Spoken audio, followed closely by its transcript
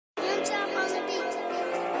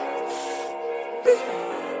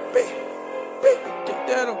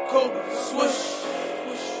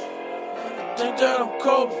that I'm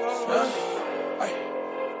cold.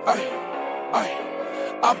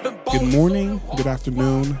 Good morning, good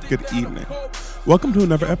afternoon, good evening. Welcome to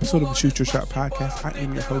another episode of the Shoot Your Shot podcast. I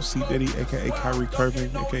am your host, C. Diddy, a.k.a. Kyrie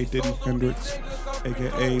Curving, a.k.a. Diddy Hendrix,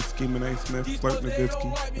 a.k.a. Scheming A. Smith, Flirt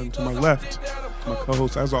Nowitzki. And to my left, my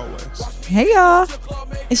co-host, as always. Hey, y'all.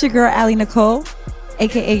 It's your girl, Allie Nicole,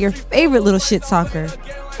 a.k.a. your favorite little shit talker,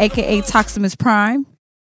 a.k.a. Toximus Prime,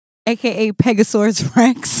 a.k.a. Pegasaurus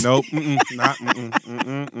Rex. Nope,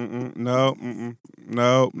 nope.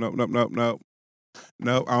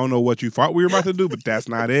 No, I don't know what you thought we were about to do, but that's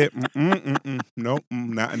not it. Nope,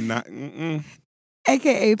 not.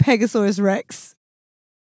 A.k.a. Pegasaurus Rex.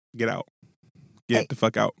 Get out. Get the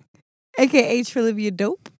fuck out. A.k.a. Trilivia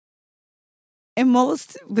Dope. And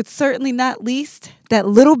most, but certainly not least, that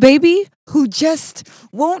little baby who just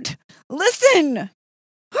won't listen.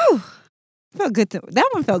 Whew. Felt good. That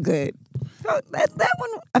one felt good. That one,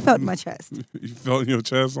 I felt in my chest. You felt in your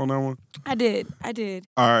chest on that one? I did.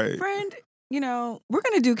 All right. Friend, we're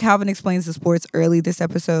going to do Calvin Explains the Sports early this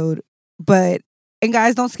episode, and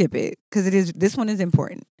guys, don't skip it because this one is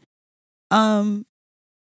important. On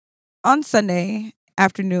Sunday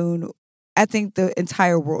afternoon, I think the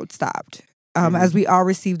entire world stopped as we all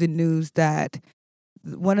received the news that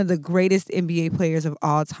one of the greatest NBA players of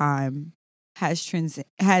all time has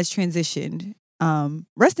transitioned.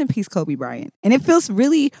 Rest in peace, Kobe Bryant. And it feels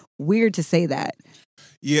really weird to say that.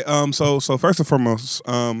 Yeah. So first and foremost,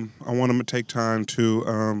 I want to take time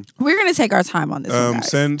to we're gonna take our time on this.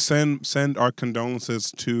 Send our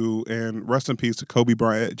condolences to and rest in peace to Kobe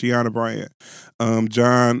Bryant, Gianna Bryant,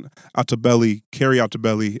 John Altobelli, Carrie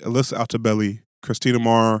Altobelli, Alyssa Altobelli, Christina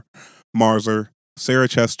Marzer, Sarah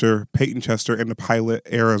Chester, Peyton Chester, and the pilot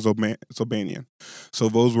Era Zobanian. So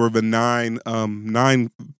those were the nine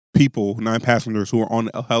passengers who were on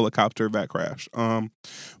a helicopter that crashed.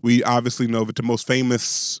 We obviously know that the most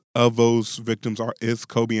famous of those victims is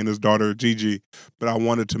Kobe and his daughter Gigi, but I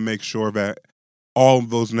wanted to make sure that all of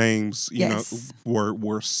those names,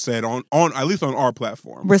 were said on at least on our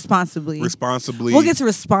platform responsibly. We'll get to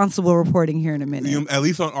responsible reporting here in a minute. At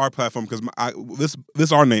least on our platform, because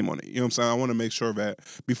this our name on it. You know what I'm saying? I want to make sure that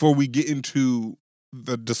before we get into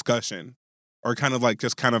the discussion, or kind of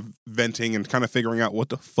venting and kind of figuring out what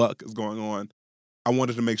the fuck is going on, I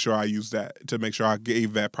wanted to make sure I used that to make sure I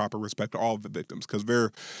gave that proper respect to all of the victims, because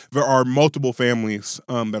there are multiple families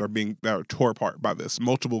that are tore apart by this,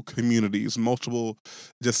 multiple communities, multiple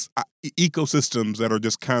just ecosystems that are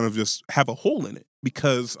just kind of just have a hole in it,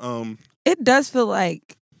 because it does feel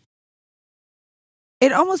like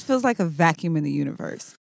it almost feels like a vacuum in the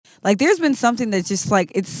universe. Like, there's been something that's just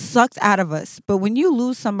like, it's sucked out of us. But when you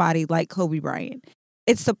lose somebody like Kobe Bryant,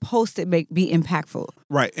 it's supposed to be impactful.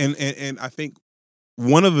 Right. And I think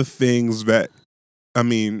one of the things that,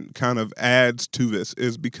 kind of adds to this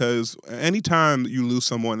is because anytime you lose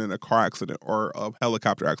someone in a car accident or a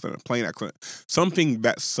helicopter accident, a plane accident, something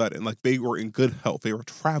that's sudden, like they were in good health, they were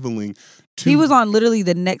traveling to... He was on literally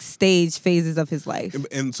the next stage phases of his life.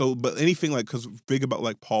 And so, but anything because think about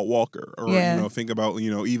like Paul Walker, or, think about,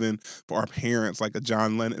 even for our parents, like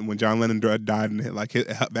John Lennon, when John Lennon died and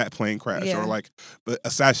that plane crash, or like the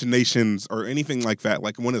assassinations or anything like that,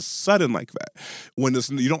 like when it's sudden like that, when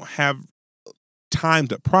you don't have time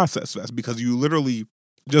to process that, because you literally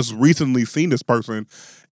just recently seen this person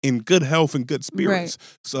in good health and good spirits.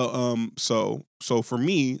 Right. So for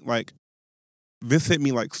me, like, this hit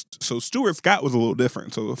me like, so Stuart Scott was a little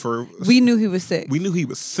different. So we knew he was sick.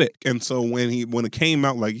 And so when it came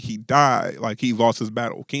out, like, he died, like he lost his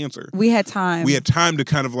battle with cancer. We had time to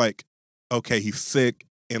kind of like, okay, he's sick,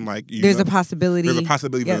 and like, there's a possibility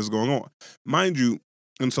that is going on, mind you.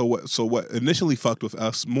 And so what initially fucked with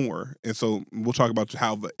us more, and so we'll talk about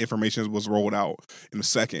how the information was rolled out in a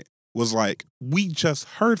second, was like, we just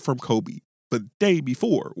heard from Kobe the day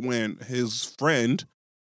before when his friend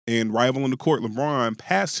and rival in the court, LeBron,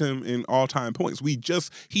 passed him in all-time points. He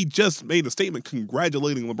just made a statement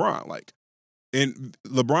congratulating LeBron, like, and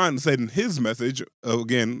LeBron said in his message,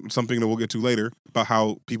 again, something that we'll get to later, about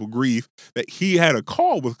how people grieve, that he had a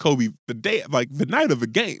call with Kobe the night of the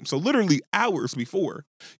game. So literally hours before,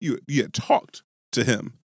 you had talked to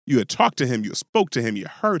him. You had spoke to him, you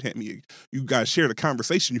heard him, you guys shared a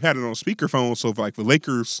conversation, you had it on speakerphone, so like the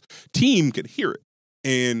Lakers team could hear it.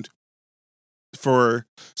 And so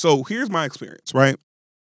here's my experience, right?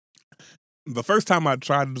 The first time I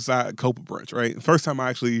tried to decide Copa Brunch, right? The first time I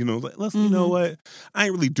actually, you know what? I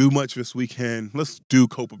ain't really do much this weekend. Let's do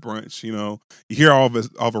Copa Brunch, You hear all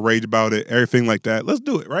the rage about it, everything like that. Let's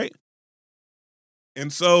do it, right?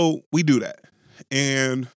 And so we do that.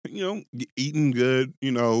 And, eating good,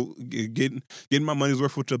 getting my money's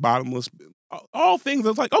worth with the bottomless all things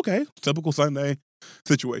that's like, okay, typical Sunday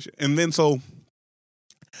situation. And then so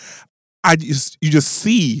you just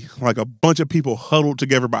see like a bunch of people huddled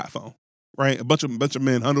together by a phone, right? A bunch of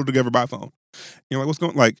men huddled together by a phone. You're like, what's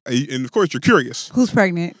going like? And of course, you're curious. Who's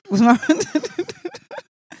pregnant? Was my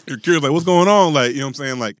You're curious, like, what's going on? Like, you know what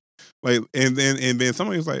I'm saying? Like, and then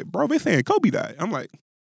somebody's like, bro, they saying Kobe died. I'm like,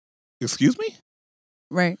 excuse me?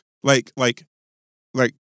 Right. Like,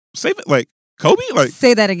 say it, like Kobe? Like,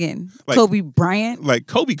 say that again. Like, Kobe Bryant? Like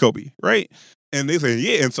Kobe, right? And they say,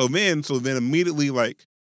 yeah. And so then immediately, like,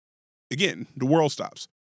 again, the world stops.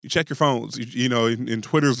 You check your phones, you know, and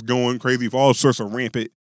Twitter's going crazy for all sorts of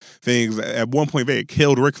rampant things. At one point, they had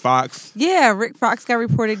killed Rick Fox. Yeah, Rick Fox got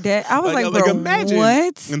reported dead. I was like, bro, imagine,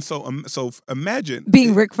 what? And so imagine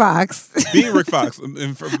being Rick Fox,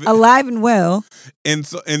 alive and well. And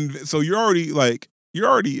so you're already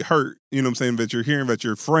hurt. You know what I'm saying? That you're hearing that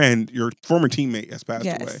your friend, your former teammate, has passed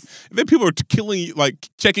away. And then people are killing you, like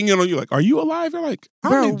checking in on you, like, are you alive? You're like,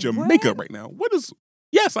 I'm in Jamaica right now.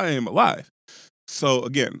 Yes, I am alive. So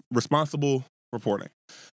again, responsible reporting.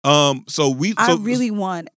 I really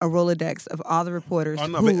want a Rolodex of all the reporters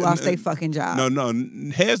who lost their fucking job. No,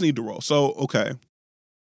 heads need to roll. So okay,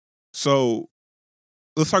 so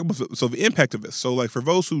let's talk about the impact of this. So like for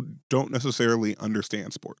those who don't necessarily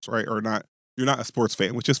understand sports, right, or not, you're not a sports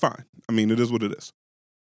fan, which is fine. I mean, it is what it is.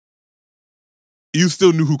 You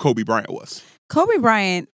still knew who Kobe Bryant was. Kobe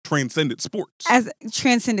Bryant transcended sports. And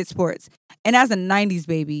as a 90s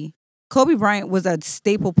baby, Kobe Bryant was a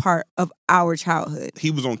staple part of our childhood.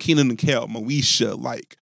 He was on Kenan and Kel, Moesha,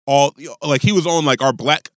 he was on like our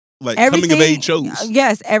black everything, coming of age shows.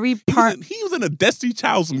 Yes, every part. He was in a Destiny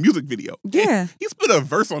Child's music video. Yeah, he spit a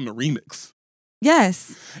verse on the remix.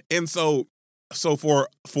 Yes, and so for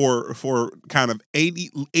kind of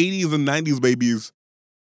 80s and 90s babies,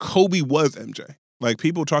 Kobe was MJ. Like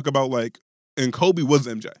people talk about and Kobe was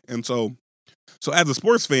MJ, and so as a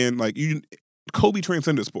sports fan, Kobe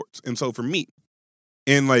transcended sports. And so for me,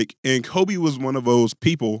 and Kobe was one of those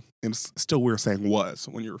people, and it's still weird saying was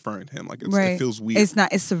when you're referring to him. It feels weird.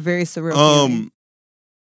 It's a very surreal feeling.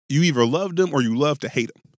 You either loved him or you love to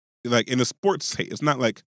hate him. Like in a sports hate, it's not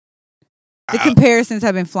like the comparisons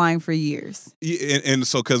have been flying for years. Yeah, and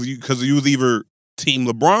so because you was either Team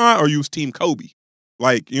LeBron or you was Team Kobe.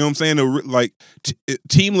 Like, you know what I'm saying?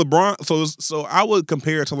 Team LeBron. So I would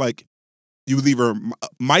compare it to you was either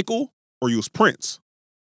Michael or you was Prince,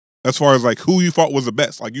 as far as who you thought was the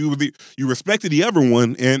best. Like you respected the other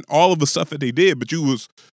one and all of the stuff that they did, but you was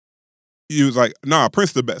like, nah,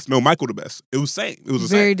 Prince the best. No, Michael the best. It was same. It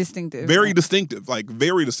was very distinctive. Very distinctive.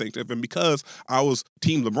 Very distinctive. And because I was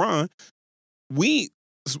Team LeBron, we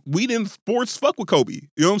didn't sports fuck with Kobe. You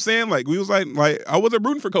know what I'm saying? We was like I wasn't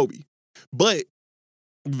rooting for Kobe, but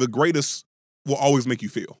the greatest will always make you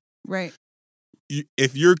feel right.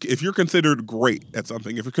 If you're considered great at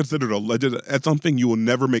something, if you're considered a legend at something, you will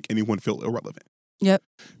never make anyone feel irrelevant. Yep.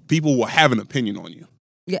 People will have an opinion on you.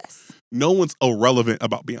 Yes. No one's irrelevant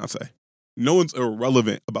about Beyonce. No one's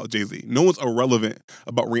irrelevant about Jay-Z. No one's irrelevant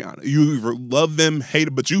about Rihanna. You either love them, hate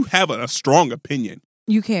them, but you have a strong opinion.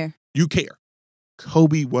 You care. You care.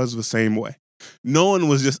 Kobe was the same way. No one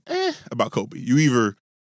was just about Kobe. You either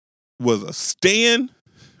was a stan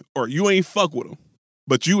or you ain't fuck with him.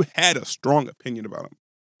 But you had a strong opinion about him.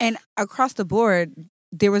 And across the board,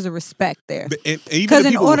 there was a respect there. And even the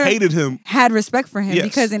people who hated him had respect for him. Yes.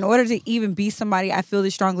 Because in order to even be somebody I feel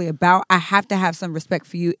this strongly about, I have to have some respect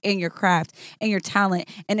for you and your craft and your talent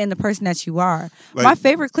and in the person that you are. My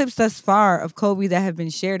favorite clips thus far of Kobe that have been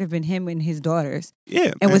shared have been him and his daughters.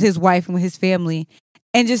 Yeah. And with his wife and with his family.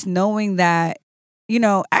 And just knowing that,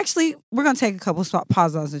 actually, we're going to take a couple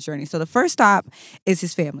pauses on the journey. So the first stop is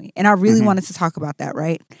his family. And I really wanted to talk about that,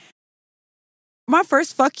 right? My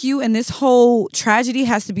first fuck you in this whole tragedy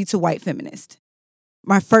has to be to white feminists.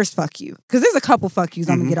 My first fuck you. Because there's a couple fuck yous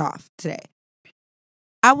I'm going to get off today.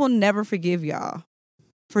 I will never forgive y'all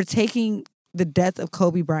for taking the death of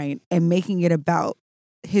Kobe Bryant and making it about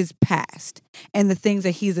his past and the things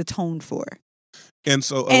that he's atoned for. And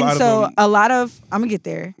so a lot of I'm gonna get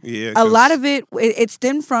there. Yeah, a lot of it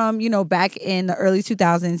stemmed from back in the early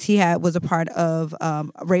 2000s he was a part of a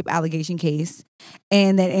rape allegation case,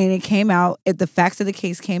 and it came out. The facts of the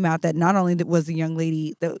case came out that not only was the young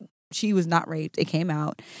lady that she was not raped. It came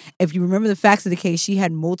out. If you remember the facts of the case, she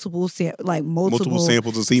had multiple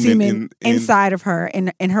samples of semen inside of her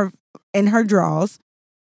in her drawers.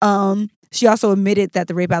 She also admitted that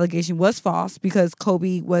the rape allegation was false because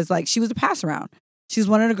Kobe was she was a pass around. She was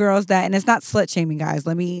one of the girls that, and it's not slut shaming, guys.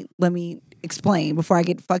 Let me explain before I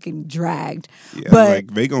get fucking dragged. Yeah, but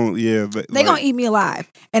like they gonna eat me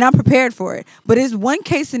alive, and I'm prepared for it. But it's one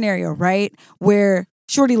case scenario, right, where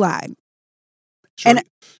Shorty lied.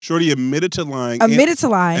 Shorty admitted to lying.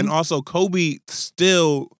 And also Kobe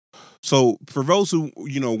still. So for those who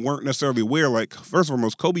weren't necessarily aware, like first and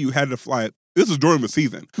foremost, Kobe had to fly. This is during the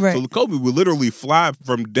season, right. So Kobe would literally fly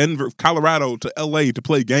from Denver, Colorado to LA to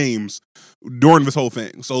play games during this whole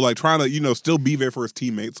thing. So like trying to still be there for his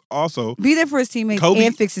teammates, also be there for his teammates, Kobe,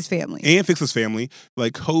 and fix his family.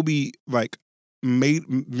 Like Kobe, like made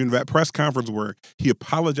that press conference where he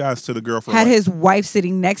apologized to the girl for had his wife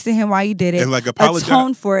sitting next to him while he did it, and like apologized,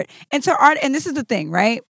 atoned for it, and to art. And this is the thing,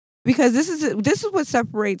 right? Because this is what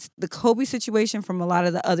separates the Kobe situation from a lot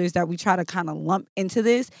of the others that we try to kind of lump into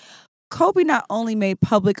this. Kobe not only made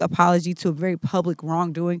public apology to a very public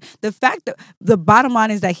wrongdoing, the bottom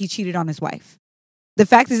line is that he cheated on his wife. The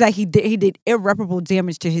fact is that he did irreparable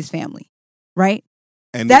damage to his family, right?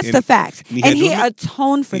 That's the fact. And he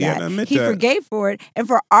atoned for that. He forgave for it. And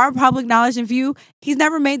for our public knowledge and view, he's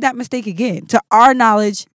never made that mistake again. To our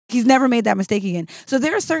knowledge, he's never made that mistake again. So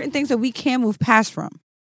there are certain things that we can move past from.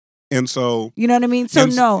 And so... You know what I mean? So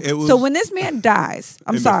so when this man dies,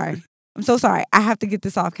 I'm sorry. I'm so sorry. I have to get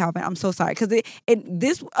this off, Calvin. I'm so sorry. Because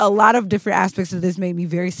a lot of different aspects of this made me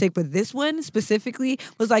very sick. But this one specifically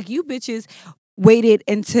was like, you bitches waited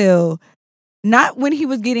until not when he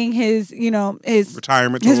was getting his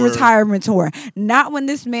retirement tour. Not when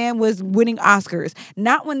this man was winning Oscars.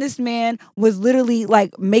 Not when this man was literally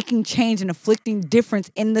like making change and afflicting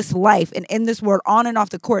difference in this life and in this world on and off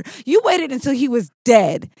the court. You waited until he was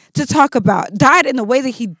dead to talk about, died in the way that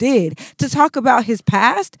he did, to talk about his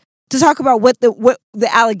past. To talk about what the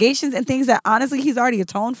allegations and things that honestly he's already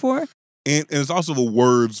atoned for. And it's also the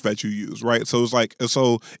words that you use, right? So it's like,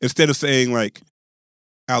 instead of saying like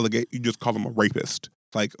allegate, you just call him a rapist.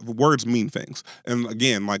 Like the words mean things. And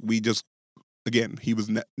again, like he was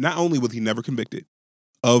not only was he never convicted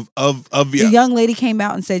of the young lady came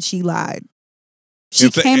out and said she lied. She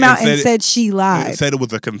came out and said she lied. And said it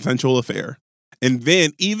was a consensual affair. And then,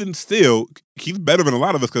 even still, he's better than a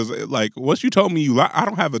lot of us because, like, once you told me you lied, I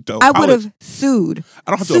don't have to. I would have sued. I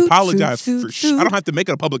don't have to apologize I don't have to make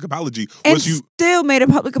a public apology. And still made a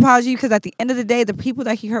public apology because at the end of the day, the people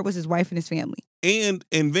that he hurt was his wife and his family. And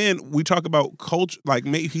then we talk about culture, like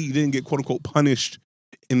maybe he didn't get quote unquote punished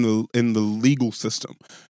in the legal system.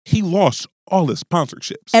 He lost all his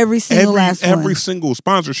sponsorships. Every single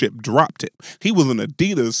sponsorship dropped him. He was an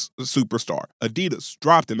Adidas superstar. Adidas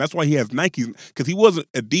dropped him. That's why he has Nikes, because he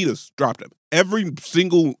wasn't. Adidas dropped him. Every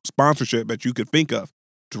single sponsorship that you could think of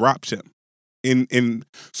dropped him.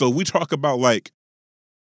 So we talk about like,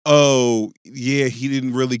 oh yeah, he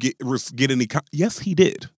didn't really get any. Yes, he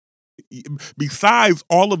did. Besides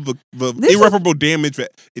all of the irreparable damage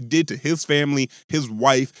that it did to his family, his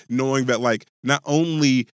wife, knowing that like not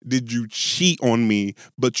only did you cheat on me,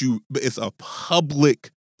 but it's a public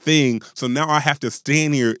thing. So now I have to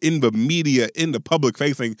stand here in the media, in the public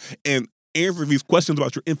facing, and answer these questions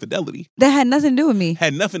about your infidelity. That had nothing to do with me.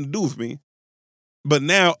 Had nothing to do with me. But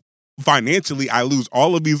now financially, I lose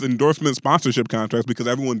all of these endorsement sponsorship contracts because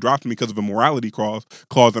everyone dropped me because of a morality clause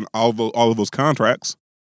in all of those contracts.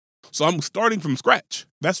 So I'm starting from scratch.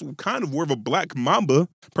 That's kind of where the Black Mamba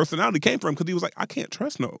personality came from, because he was like, I can't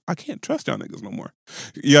trust y'all niggas no more.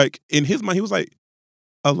 Like in his mind, he was like,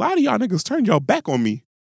 a lot of y'all niggas turned y'all back on me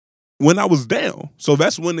when I was down. So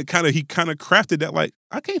that's when he kind of crafted that, like,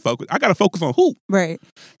 I can't focus. I got to focus on who. Right.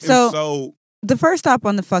 So the first stop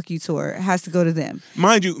on the Fuck You tour has to go to them.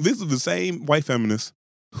 Mind you, this is the same white feminists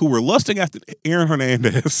who were lusting after Aaron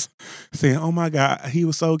Hernandez, saying, oh my God, he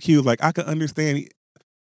was so cute. Like, I could understand.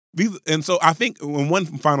 And so I think one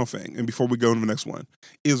final thing, and before we go to the next one,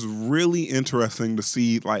 is really interesting to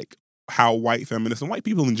see like how white feminists and white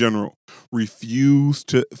people in general refuse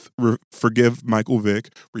to forgive Michael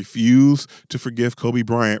Vick, refuse to forgive Kobe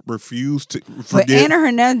Bryant, refuse to forgive. But Ana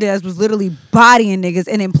Hernandez was literally bodying niggas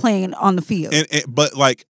and then playing on the field. But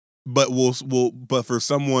for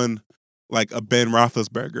someone like a Ben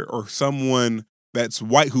Roethlisberger or someone that's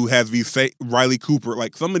white who has these Riley Cooper,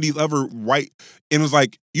 like some of these other white, and it's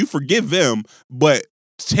like you forgive them, but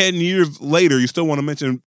 10 years later you still want to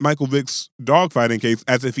mention Michael Vick's dogfighting case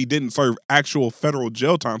as if he didn't serve actual federal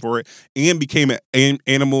jail time for it and became an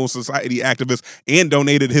animal society activist and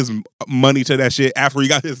donated his money to that shit after he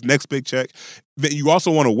got his next big check. That you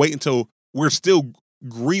also want to wait until we're still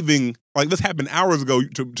grieving. Like this happened hours ago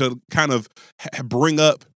to kind of bring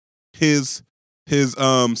up his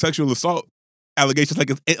sexual assault allegations,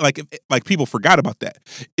 like people forgot about that.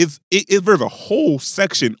 There's a whole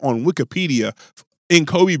section on Wikipedia in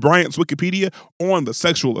Kobe Bryant's Wikipedia on the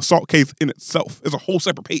sexual assault case in itself. It's a whole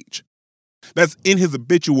separate page. That's in his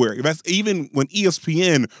obituary. That's even when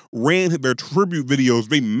ESPN ran their tribute videos,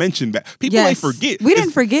 they mentioned that. People may forget. We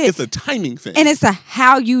didn't forget. It's a timing thing. And it's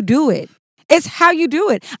how you do it. It's how you do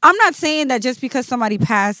it. I'm not saying that just because somebody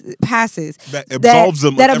passes that absolves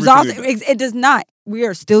them. That absolves it does not. We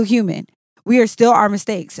are still human. We are still our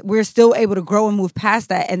mistakes. We're still able to grow and move past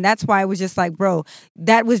that. And that's why it was just like, bro,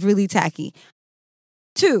 that was really tacky.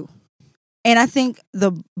 2, and I think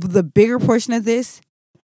the bigger portion of this,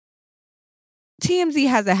 TMZ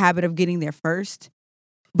has a habit of getting there first,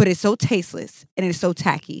 but it's so tasteless and it's so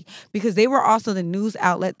tacky because they were also the news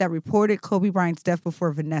outlet that reported Kobe Bryant's death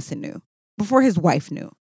before Vanessa knew, before his wife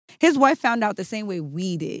knew. His wife found out the same way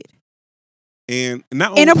we did. And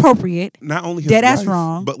not only, inappropriate, not only his dead ass wife,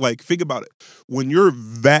 wrong. But like, think about it. When you're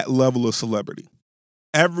that level of celebrity,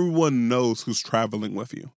 everyone knows who's traveling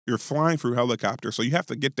with you. You're flying through helicopter, so you have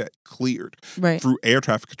to get that cleared through air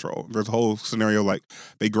traffic control. There's a whole scenario like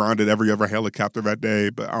they grounded every other helicopter that day,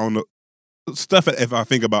 but I don't know. Stuff that if I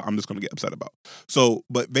think about, I'm just going to get upset about. So,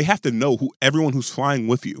 but they have to know everyone who's flying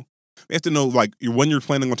with you. They have to know like when you're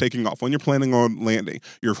planning on taking off, when you're planning on landing,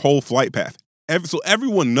 your whole flight path. So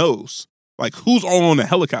everyone knows like who's all on the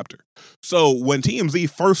helicopter. So when TMZ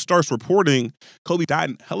first starts reporting Kobe died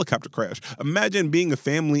in a helicopter crash, imagine being a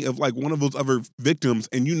family of like one of those other victims,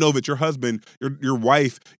 and you know that your husband, your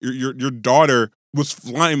wife, your daughter was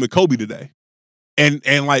flying with Kobe today, and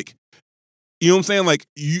like, you know what I'm saying? Like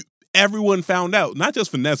everyone found out, not just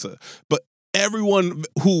Vanessa, but everyone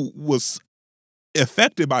who was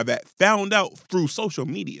affected by that found out through social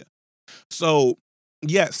media. So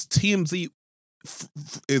yes, TMZ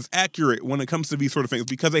is accurate when it comes to these sort of things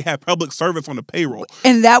because they have public service on the payroll.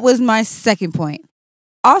 And that was my second point.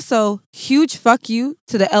 Also, huge fuck you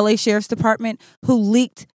to the LA Sheriff's Department who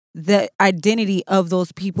leaked the identity of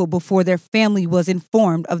those people before their family was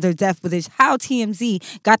informed of their death, which is how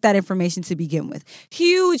TMZ got that information to begin with.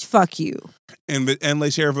 Huge fuck you. And the LA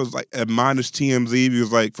Sheriff was like admonished TMZ. He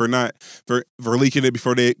was like for leaking it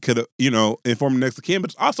before they could inform the next of kin.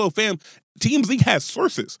 But also, TMZ has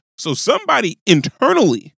sources. So somebody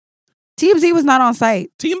internally, TMZ was not on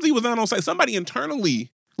site. Somebody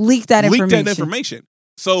internally leaked that information.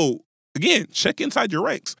 So again, check inside your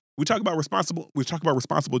ranks. We talk about responsible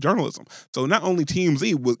journalism. So not only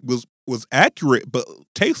TMZ was accurate but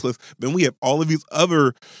tasteless, then we have all of these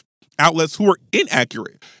other outlets who are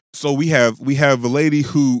inaccurate. So we have a lady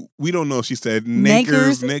who we don't know if she said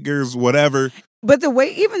niggers, whatever. But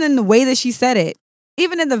even in the way that she said it,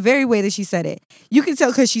 even in the very way that she said it, you can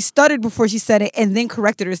tell because she stuttered before she said it and then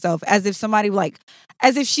corrected herself as if somebody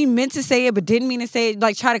as if she meant to say it but didn't mean to say it,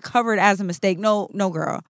 like try to cover it as a mistake. No,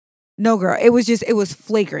 girl. It was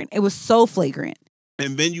flagrant. It was so flagrant.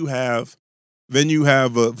 And then you have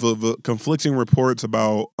the conflicting reports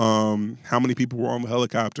about how many people were on the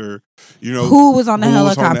helicopter. Who was on the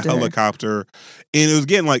helicopter. And it was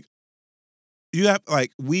getting like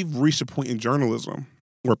we've reached a point in journalism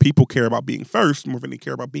where people care about being first more than they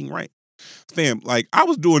care about being right. Fam, like I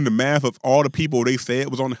was doing the math of all the people they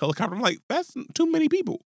said was on the helicopter. I'm like, that's too many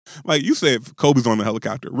people. Like you said, Kobe's on the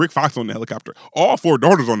helicopter, Rick Fox on the helicopter, all 4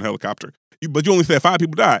 daughters on the helicopter. But you only said 5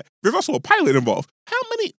 people died. There's also a pilot involved. How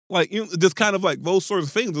many? Like just kind of like those sorts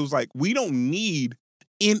of things. It was like we don't need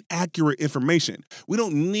inaccurate information. We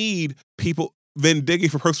don't need people then digging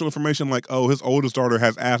for personal information like, oh, his oldest daughter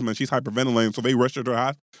has asthma and she's hyperventilating, so they rushed her to the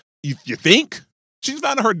hospital. You think? She's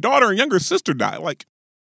found out her daughter and younger sister died. Like,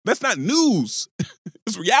 that's not news.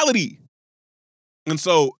 It's reality. And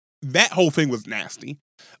so that whole thing was nasty.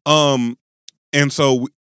 And so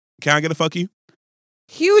can I get a fuck you?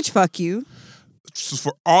 Huge fuck you. So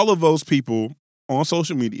for all of those people on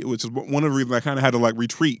social media, which is one of the reasons I kind of had to like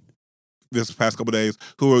retreat this past couple of days,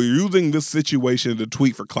 who are using this situation to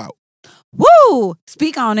tweet for clout. Woo!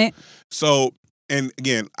 Speak on it. So, and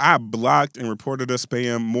again, I blocked and reported as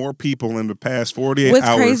spam more people in the past 48 hours.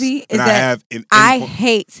 What's crazy is that I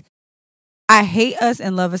hate us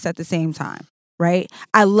and love us at the same time, right?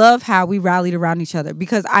 I love how we rallied around each other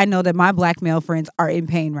because I know that my black male friends are in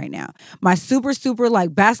pain right now. My super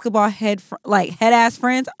like basketball head ass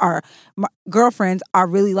friends my girlfriends are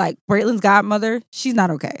really like Braitlin's godmother. She's not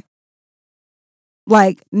okay.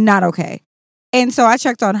 Like not okay. And so I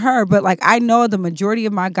checked on her, but like I know the majority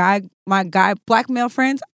of my guy black male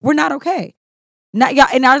friends were not okay. Not y'all,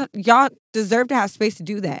 and y'all deserve to have space to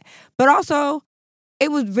do that. But also, it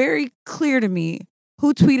was very clear to me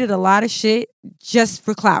who tweeted a lot of shit just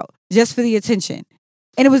for clout, just for the attention.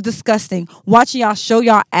 And it was disgusting watching y'all show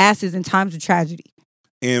y'all asses in times of tragedy.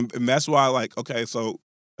 And that's why, like, okay, so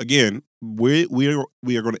again, we are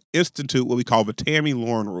going to institute what we call the Tammy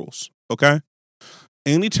Lauren rules. Okay.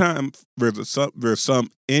 Anytime there's some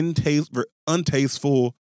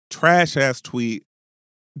untasteful, trash ass tweet,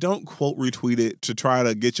 don't quote retweet it to try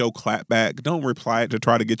to get your clap back. Don't reply it to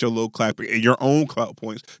try to get your little clap and your own clout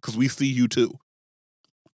points, because we see you too.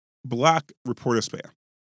 Block, report, or spam,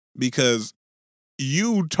 because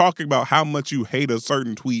you talking about how much you hate a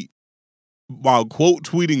certain tweet while quote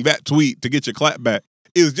tweeting that tweet to get your clap back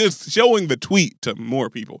is just showing the tweet to more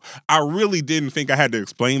people. I really didn't think I had to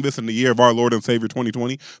explain this in the year of our Lord and Savior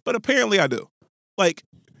 2020, but apparently I do. Like,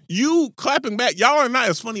 you clapping back, y'all are not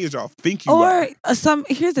as funny as y'all think you are. Or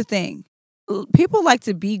here's the thing. People like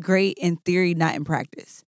to be great in theory, not in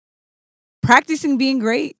practice. Practicing being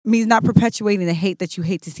great means not perpetuating the hate that you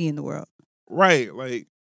hate to see in the world. Right. Like,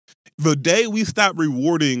 the day we stop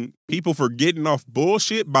rewarding people for getting off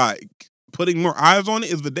bullshit by putting more eyes on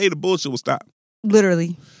it is the day the bullshit will stop.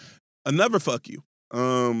 Literally. Another fuck you.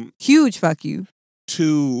 Huge fuck you.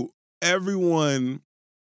 To everyone,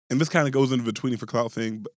 and this kind of goes into the tweeting for clout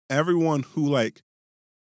thing, but everyone who like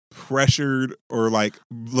pressured or like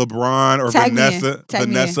LeBron or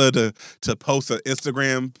Vanessa to post an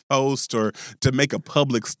Instagram post or to make a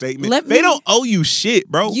public statement. They don't owe you shit,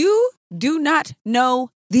 bro. You do not know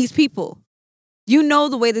these people. You know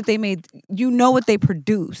the way that they made, you know what they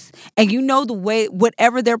produce, and you know the way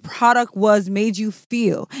whatever their product was made you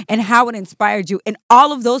feel and how it inspired you. And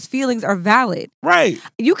all of those feelings are valid. Right.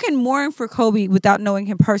 You can mourn for Kobe without knowing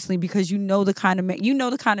him personally, because you know the kind of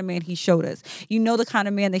man he showed us. You know the kind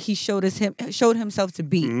of man that he showed himself to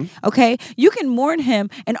be. Mm-hmm. Okay? You can mourn him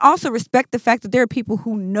and also respect the fact that there are people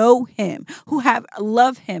who know him, who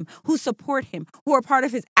love him, who support him, who are part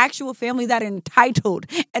of his actual family that are entitled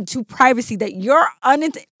to privacy that your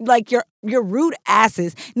rude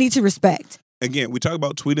asses need to respect. Again, we talk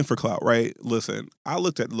about tweeting for clout, right? Listen, I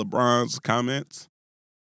looked at LeBron's comments.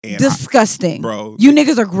 And disgusting. Bro. You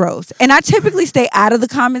niggas are gross. And I typically stay out of the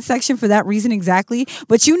comment section for that reason exactly.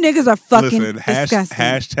 But you niggas are fucking disgusting.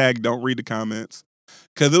 Hashtag don't read the comments.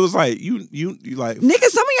 Because it was like, you like... Niggas,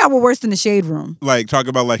 some of y'all were worse than the Shade Room. Like, talk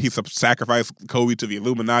about, like, he sacrificed Kobe to the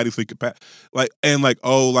Illuminati so he could...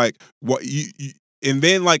 what you... And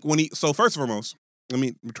then, like, when he... So, first and foremost, let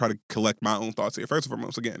me try to collect my own thoughts here. First and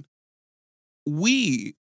foremost, again,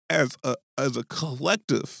 we, as a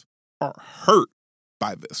collective, are hurt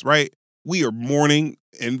by this, right? We are mourning,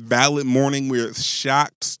 in valid mourning. We're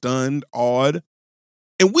shocked, stunned, awed.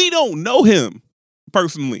 And we don't know him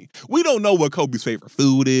personally. We don't know what Kobe's favorite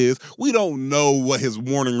food is. We don't know what his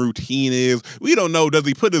morning routine is. We don't know, does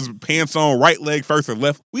he put his pants on right leg first or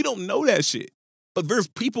left? We don't know that shit. But there's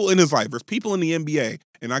people in his life. There's people in the NBA.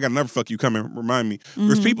 And I got another fuck you coming, remind me. Mm-hmm.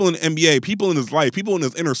 There's people in the NBA, people in his life, people in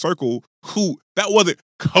his inner circle who, that wasn't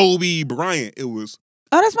Kobe Bryant. It was...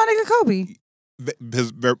 Oh, that's my nigga Kobe.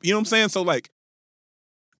 You know what I'm saying? So, like,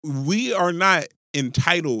 we are not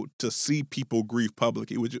entitled to see people grieve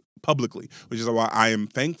publicly, which is why I am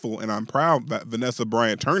thankful and I'm proud that Vanessa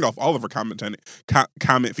Bryant turned off all of her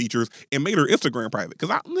comment features and made her Instagram private. Because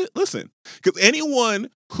because anyone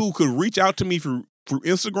who could reach out to me through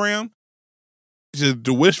Instagram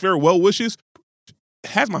to wish farewell wishes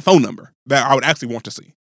has my phone number that I would actually want to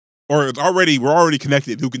see, or we're already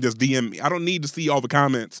connected. Who can just DM me? I don't need to see all the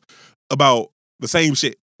comments about the same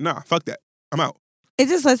shit. Nah, fuck that. I'm out. It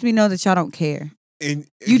just lets me know that y'all don't care. And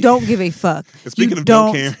you don't give a fuck. Speaking of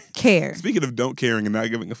don't care. Speaking of don't caring and not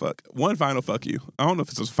giving a fuck, one final fuck you. I don't know if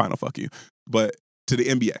it's a final fuck you, but to the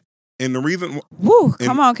NBA. And the reason... Woo,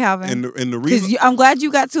 come on, Calvin. And the reason... I'm glad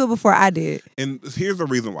you got to it before I did. And here's the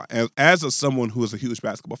reason why. As someone who is a huge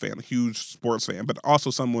basketball fan, a huge sports fan, but also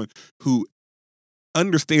someone who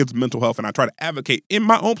understands mental health, and I try to advocate in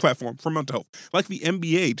my own platform for mental health, like the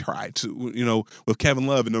NBA tried to, with Kevin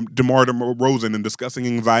Love and DeMar DeRozan and discussing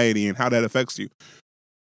anxiety and how that affects you.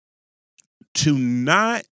 To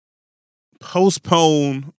not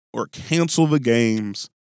postpone or cancel the games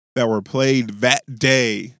that were played that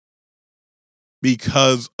day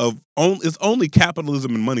because of it's only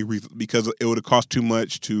capitalism and money reasons, because it would have cost too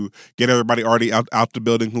much to get everybody already out the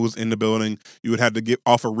building who was in the building. You would have to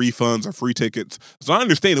offer refunds or free tickets. So I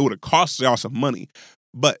understand it would have cost y'all some money,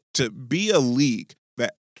 but to be a league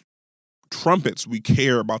that trumpets we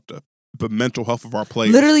care about the mental health of our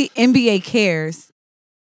players. Literally, NBA cares.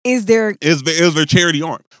 Is their charity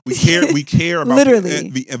arm. We care about literally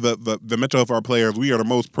the mental health of our players. We are the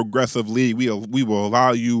most progressive league. We will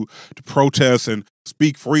allow you to protest and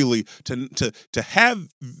speak freely. To have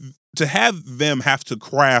them have to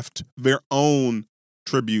craft their own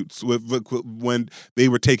tributes when they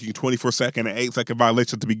were taking 24-second and 8-second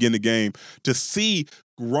violations to begin the game. To see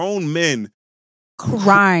grown men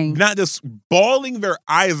crying, not just bawling their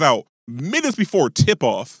eyes out minutes before tip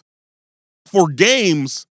off for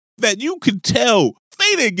games that you could tell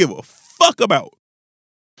they didn't give a fuck about.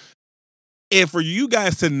 And for you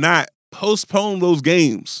guys to not postpone those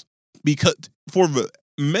games because for the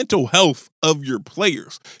mental health of your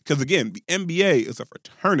players, because again, the NBA is a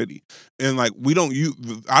fraternity, and like we don't use,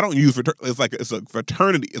 I don't use it's like it's a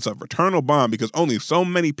fraternity, it's a fraternal bond because only so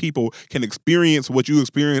many people can experience what you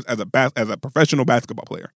experience as a professional basketball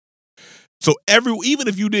player. So even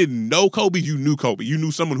if you didn't know Kobe, you knew Kobe. You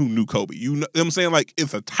knew someone who knew Kobe. You know what I'm saying? Like,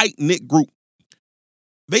 it's a tight-knit group.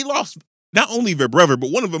 They lost not only their brother, but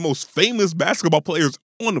one of the most famous basketball players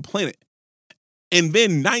on the planet. And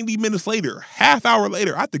then 90 minutes later, half hour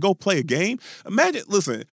later, I have to go play a game. Imagine,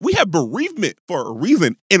 listen, we have bereavement for a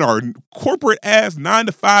reason in our corporate-ass,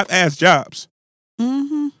 9-to-5-ass jobs.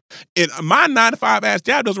 Mm-hmm. And my 9-to-5-ass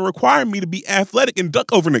job doesn't require me to be athletic and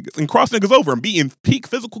duck over niggas and cross niggas over and be in peak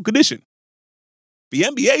physical condition. The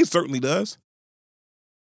NBA certainly does.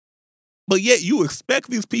 But yet you expect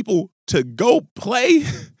these people to go play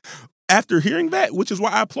after hearing that, which is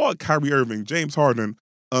why I applaud Kyrie Irving, James Harden,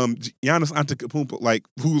 Giannis Antetokounmpo, like,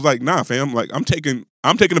 who's like, nah, fam, like, I'm taking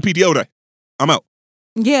a PTO day. I'm out.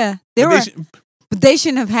 Yeah, but they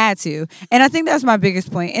shouldn't have had to. And I think that's my biggest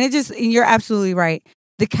point. And you're absolutely right.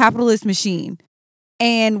 The capitalist machine.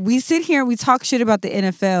 And we sit here and we talk shit about the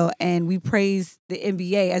NFL and we praise the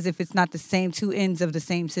NBA as if it's not the same two ends of the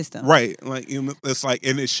same system. Right. Like, it's like,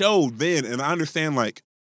 and it showed then, and I understand, like,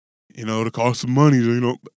 the cost of money,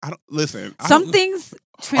 Some things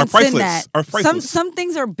transcend that. Are priceless. Some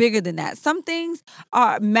things are bigger than that. Some things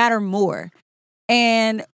matter more.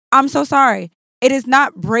 And I'm so sorry. It is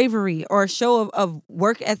not bravery or a show of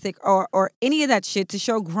work ethic or any of that shit to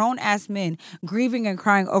show grown-ass men grieving and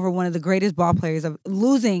crying over one of the greatest ball players, of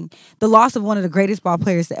losing the loss of one of the greatest ball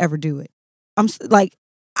players to ever do it. I'm like,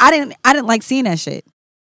 I didn't like seeing that shit.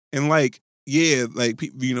 And like, yeah, like,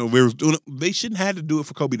 they shouldn't have to do it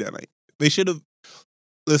for Kobe that night. They should have.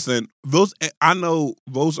 Listen, I know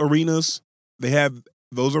those arenas have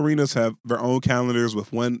their own calendars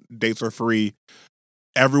with when dates are free.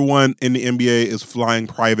 Everyone in the NBA is flying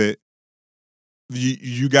private.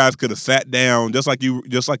 You guys could have sat down just like you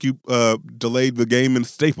delayed the game in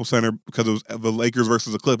Staples Center because it was the Lakers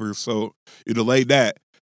versus the Clippers. So you delayed that.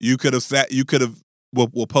 You could have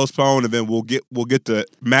we'll postpone and then we'll get the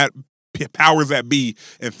powers that be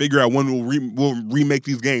and figure out when we'll remake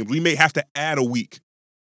these games. We may have to add a week.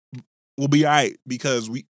 We'll be all right because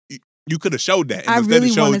you could have showed that. And I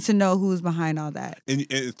really wanted to know who was behind all that. And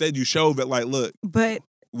instead you showed that, like, look, but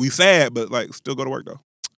we sad, but like still go to work though.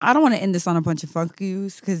 I don't want to end this on a bunch of fuck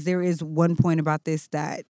yous because there is one point about this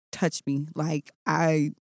that touched me. Like,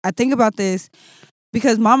 I think about this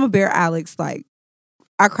because Mama Bear Alex, like,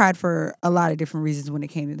 I cried for a lot of different reasons when it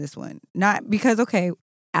came to this one. Not because, okay,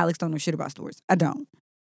 Alex don't know shit about sports. I don't.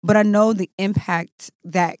 But I know the impact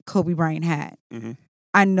that Kobe Bryant had. Mm-hmm.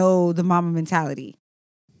 I know the mama mentality.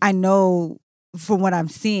 I know from what I'm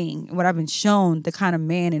seeing, what I've been shown, the kind of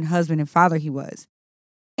man and husband and father he was.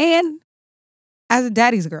 And as a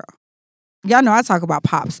daddy's girl, y'all know I talk about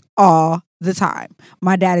Pops all the time.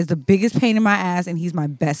 My dad is the biggest pain in my ass and he's my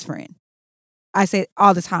best friend. I say it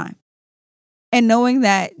all the time. And knowing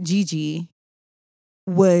that Gigi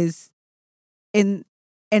was in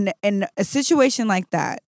a situation like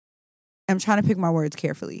that, I'm trying to pick my words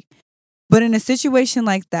carefully, but in a situation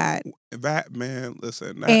like that, man,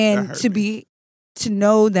 listen, and to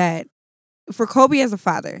know that for Kobe as a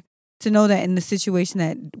father, to know that in the situation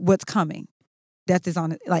that what's coming, death is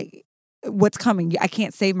on it, like what's coming, I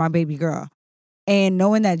can't save my baby girl, and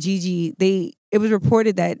knowing that Gigi, it was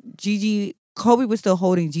reported that Kobe was still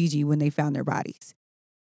holding Gigi when they found their bodies,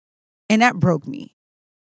 and that broke me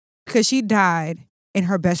because she died in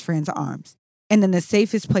her best friend's arms and in the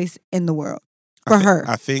safest place in the world for her.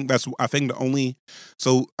 I think the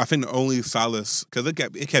only solace, because it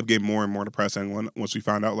kept getting more and more depressing once we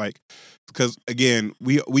found out, like, because again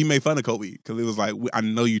we made fun of Kobe because it was like, I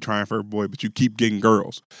know you trying for a boy but you keep getting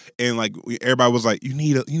girls, and like everybody was like, you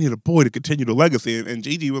need a boy to continue the legacy, and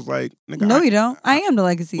Gigi was like, nigga, no, you don't. I am the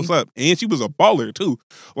legacy. What's up? And she was a baller too.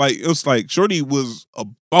 Like, it was like Shorty was a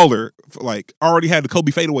baller, like already had the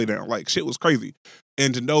Kobe fadeaway down, like shit was crazy.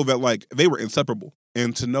 And to know that, like, they were inseparable,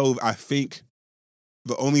 and to know, I think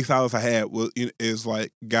the only solace I had is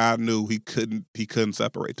like, God knew he couldn't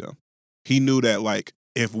separate them. He knew that, like,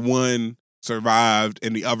 if one survived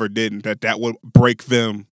and the other didn't, that would break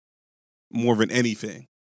them more than anything.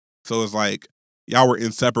 So it's like, y'all were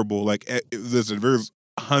inseparable. Like, listen, there's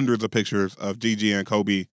hundreds of pictures of Gigi and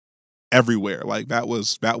Kobe everywhere. Like that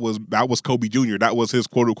was Kobe Jr. That was his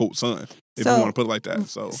quote unquote son, if you want to put it like that.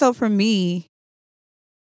 So for me,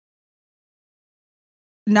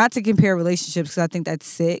 not to compare relationships because I think that's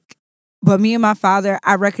sick, but me and my father,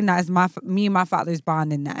 I recognize me and my father's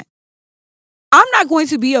bond in that. I'm not going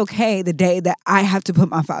to be okay the day that I have to put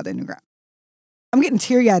my father in the ground. I'm getting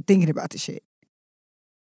teary-eyed thinking about this shit.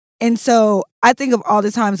 And so I think of all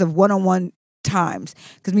the times of one-on-one times,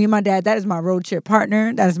 because me and my dad, that is my road trip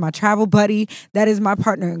partner, that is my travel buddy, that is my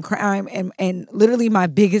partner in crime, and literally my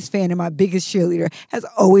biggest fan and my biggest cheerleader has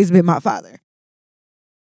always been my father.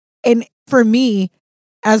 And for me,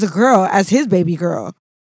 as a girl, as his baby girl,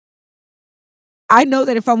 I know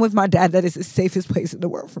that if I'm with my dad, that is the safest place in the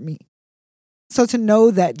world for me. So to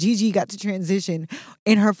know that Gigi got to transition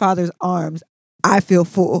in her father's arms, I feel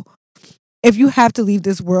full. If you have to leave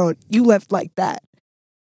this world, you left like that.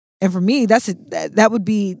 And for me, that would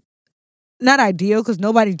be not ideal because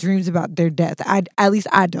nobody dreams about their death. At least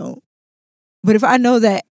I don't. But if I know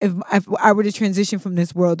that if I were to transition from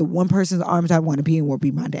this world, the one person's arms I want to be in will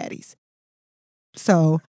be my daddy's.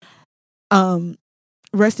 So,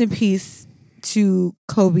 rest in peace to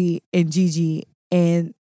Kobe and Gigi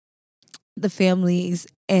and the families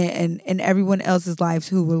and everyone else's lives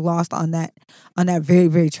who were lost on that very,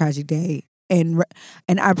 very tragic day. And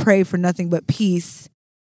I pray for nothing but peace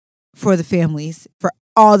for the families, for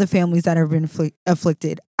all the families that have been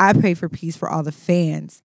afflicted. I pray for peace for all the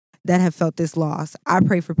fans that have felt this loss. I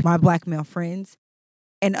pray for my Black male friends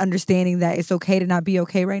and understanding that it's okay to not be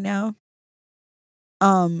okay right now.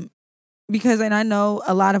 Because, and I know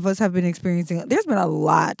a lot of us have been experiencing, there's been a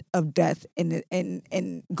lot of death there's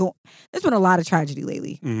been a lot of tragedy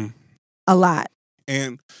lately. Mm-hmm. A lot.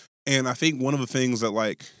 And I think one of the things that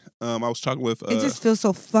I was talking with it just feels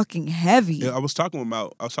so fucking heavy. Yeah, I was talking with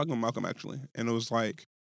Malcolm actually, and it was like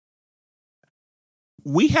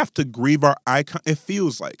we have to grieve our icon. It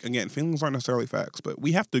feels like, again, feelings aren't necessarily facts, but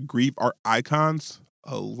we have to grieve our icons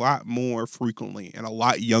a lot more frequently and a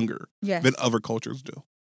lot younger than other cultures do.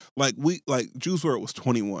 Like Juice WRLD was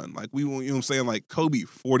 21. Like we, you know what I'm saying? Like Kobe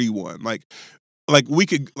 41. Like we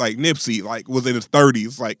could, like Nipsey was in his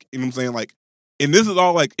 30s. Like, you know what I'm saying? Like, and this is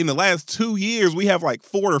all like in the last 2 years we have like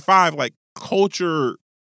 4 or 5 like culture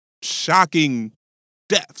shocking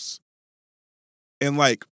deaths. And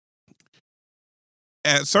like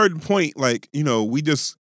at a certain point, like, you know,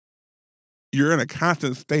 you're in a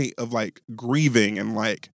constant state of like grieving and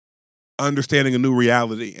like understanding a new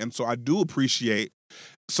reality. And so I do appreciate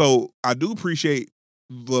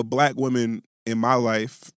the Black women in my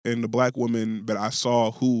life and the Black women that I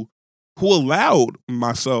saw who allowed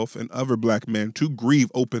myself and other Black men to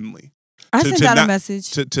grieve openly. I sent out a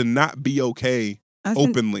message. To not be okay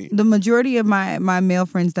openly. The majority of my male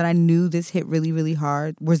friends that I knew this hit really, really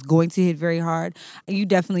hard, was going to hit very hard. You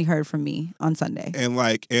definitely heard from me on Sunday. And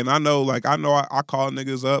I know I call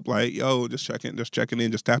niggas up like, yo, just checking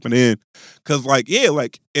in, just tapping in. Cause like, yeah,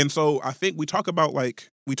 like, and so I think we talked about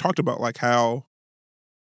how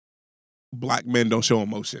Black men don't show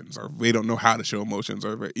emotions, or they don't know how to show emotions,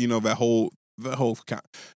 or, you know, the whole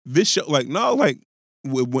this show, like, no, like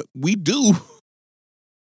we do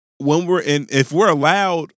when if we're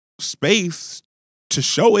allowed space to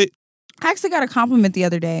show it. I actually got a compliment the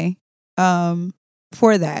other day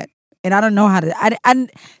for that. And I don't know how to, I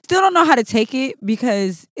still don't know how to take it,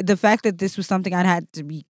 because the fact that this was something I'd had to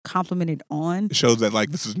be complimented on. It shows that like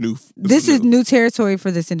this is new. This is new territory for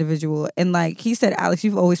this individual. And like he said, Alex,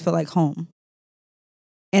 you've always felt like home.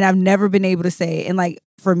 And I've never been able to say, and like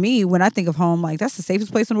for me, when I think of home, like that's the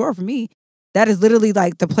safest place in the world for me. That is literally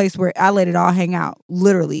like the place where I let it all hang out.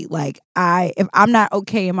 Literally. Like if I'm not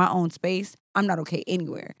okay in my own space, I'm not okay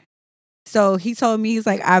anywhere. So he told me, he's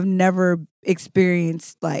like, I've never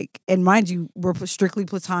experienced like, and mind you, we're strictly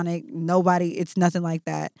platonic. It's nothing like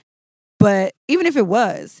that. But even if it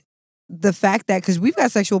was, the fact that, because we've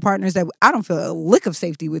got sexual partners that I don't feel a lick of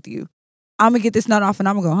safety with you. I'm going to get this nut off and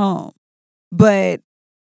I'm going to go home. But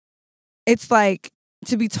it's like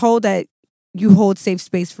to be told that you hold safe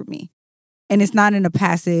space for me. And it's not in a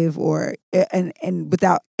passive or, and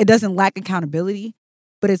without, it doesn't lack accountability,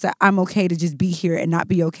 but it's I'm okay to just be here and not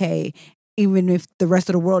be okay, even if the rest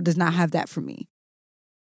of the world does not have that for me.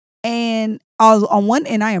 And on one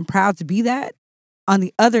end, I am proud to be that. On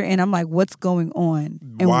the other end, I'm like, what's going on?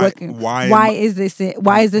 And why is this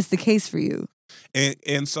the case for you?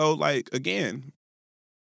 And so, like, again,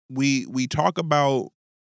 we talk about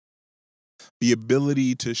the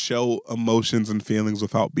ability to show emotions and feelings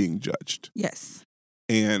without being judged. Yes.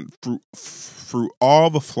 And through all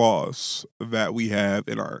the flaws that we have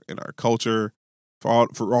in our culture, for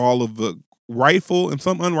all of the rightful and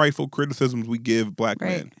some unrightful criticisms we give Black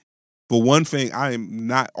men, But one thing I am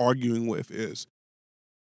not arguing with is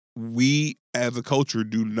we as a culture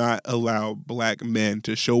do not allow black men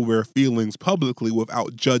to show their feelings publicly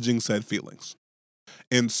without judging said feelings.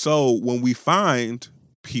 And so when we find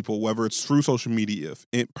people, whether it's through social media,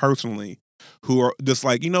 personally, who are just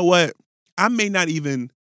like, you know what, I may not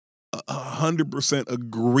even 100%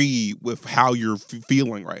 agree with how you're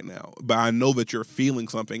feeling right now, but I know that you're feeling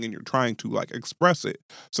something and you're trying to like express it.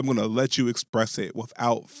 So I'm going to let you express it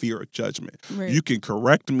without fear of judgment. Right. You can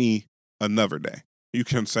correct me another day. You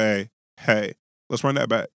can say, hey, let's run that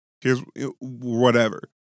back. Here's whatever.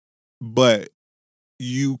 But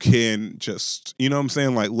you can just, you know what I'm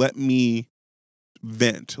saying? Like, let me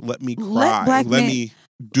vent. Let me cry. Let me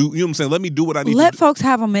do, you know what I'm saying? Let me do what I need to do. Let folks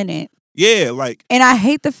have a minute. Yeah, like. And I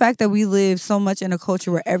hate the fact that we live so much in a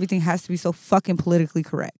culture where everything has to be so fucking politically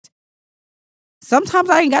correct. Sometimes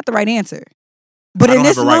I ain't got the right answer. But I don't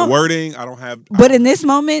have the right wording. I don't have. But in this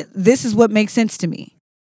moment, this is what makes sense to me.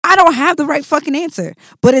 I don't have the right fucking answer.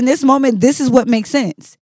 But in this moment, this is what makes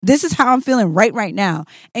sense. This is how I'm feeling right now.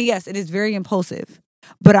 And yes, it is very impulsive.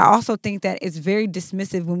 But I also think that it's very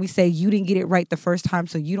dismissive when we say you didn't get it right the first time,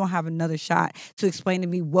 so you don't have another shot to explain to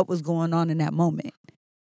me what was going on in that moment.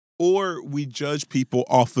 Or we judge people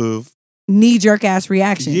off of knee-jerk ass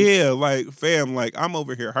reactions. Yeah, like, fam, like, I'm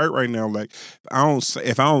over here hurt right now. Like,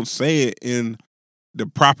 if I don't say it in the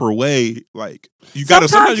proper way, like,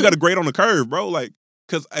 sometimes you gotta grade on the curve, bro. Like,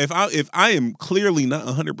 because if I am clearly not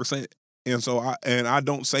 100%, and so I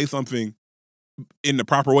don't say something in the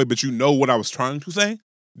proper way, but you know what I was trying to say,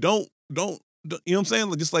 don't you know what I'm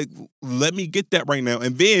saying? Just like, let me get that right now,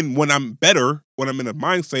 and then when I'm better, when I'm in a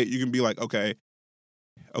mindset, you can be like, okay,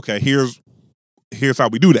 here's how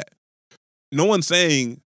we do that. No one's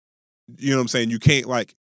saying, you know what I'm saying, you can't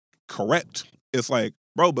like correct. It's like,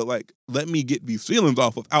 bro, but like, let me get these feelings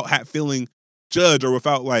off without feeling judged or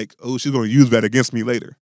without like, oh, she's going to use that against me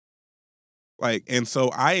later. Like, and so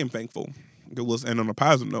I am thankful. And on a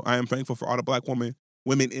positive note, I am thankful for all the black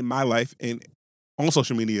women in my life and on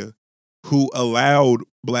social media who allowed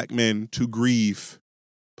black men to grieve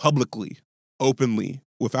publicly, openly,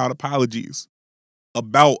 without apologies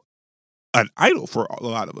about an idol for a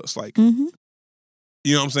lot of us. Like, you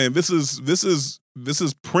know what I'm saying? This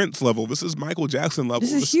is Prince level. This is Michael Jackson level.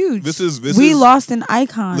 This is huge. We lost an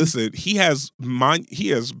icon. Listen, he has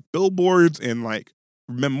billboards and like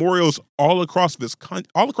memorials all across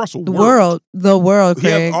all across the world. The world,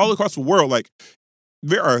 Craig. He has all across the world. Like,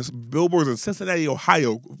 there are billboards in Cincinnati,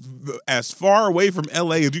 Ohio, as far away from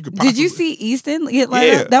LA as you could possibly. Did you see Easton?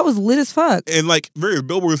 Yeah. That was lit as fuck. And like, various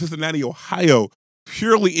billboards in Cincinnati, Ohio,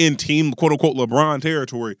 purely in team quote unquote LeBron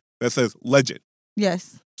territory that says legend.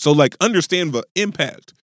 Yes. So like, understand the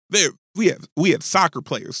impact. There we had soccer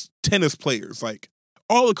players, tennis players, like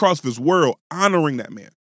all across this world honoring that man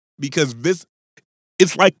because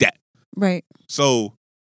it's like that. Right. So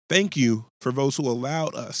thank you for those who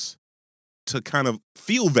allowed us to kind of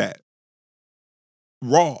feel that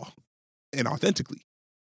raw and authentically.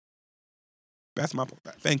 That's my point.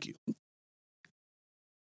 Thank you.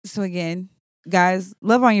 So again, guys,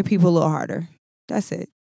 love on your people a little harder. That's it.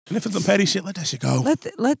 And if it's some petty shit, let that shit go.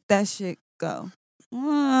 Let that shit go.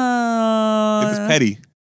 If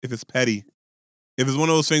it's petty. If it's one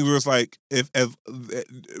of those things where it's like, if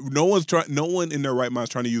no one in their right mind is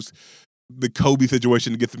trying to use the Kobe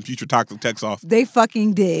situation to get some future toxic texts off. They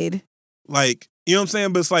fucking did. Like, you know what I'm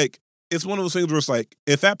saying? But it's like, it's one of those things where it's like,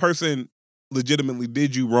 if that person legitimately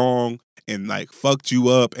did you wrong and like fucked you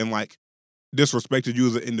up and like disrespected you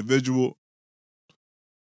as an individual,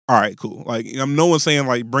 all right, cool. Like, no one's saying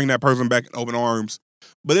like bring that person back in open arms.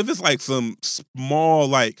 But if it's like some small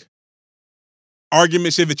like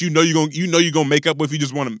argument shit that you know you're gonna make up with, you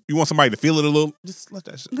want somebody to feel it a little, just let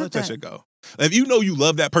that shit go. If you know you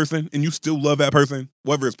love that person and you still love that person,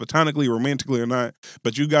 whether it's platonically, romantically or not,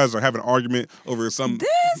 but you guys are having an argument over some.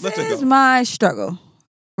 This is my struggle,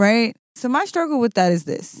 right? So my struggle with that is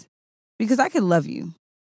this, because I could love you,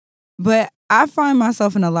 but I find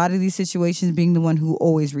myself in a lot of these situations being the one who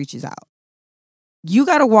always reaches out. You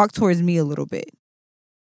got to walk towards me a little bit.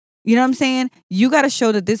 You know what I'm saying? You got to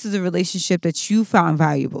show that this is a relationship that you found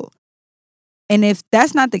valuable. And if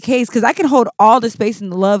that's not the case, because I can hold all the space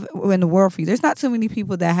and the love in the world for you. There's not too many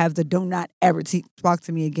people that have the do not ever talk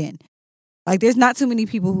to me again. Like, there's not too many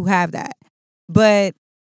people who have that. But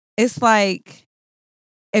it's like,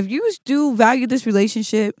 if you do value this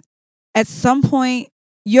relationship, at some point,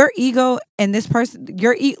 your ego and this person,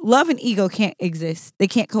 love and ego can't exist. They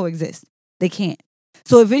can't coexist. They can't.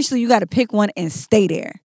 So eventually you got to pick one and stay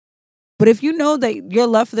there. But if you know that your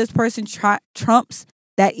love for this person trumps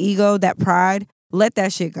that ego, that pride, let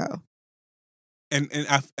that shit go.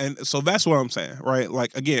 and so that's what I'm saying, right?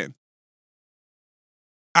 Like, again,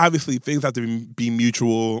 obviously things have to be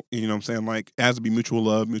mutual. You know what I'm saying? Like, it has to be mutual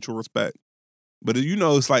love, mutual respect. But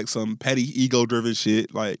it's like some petty ego-driven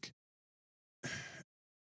shit. Like,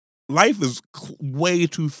 life is way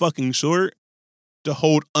too fucking short to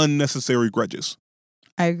hold unnecessary grudges.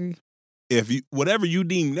 I agree. If whatever you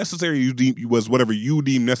deem necessary, was whatever you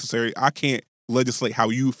deem necessary. I can't legislate how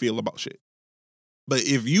you feel about shit. But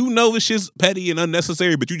if you know this shit's petty and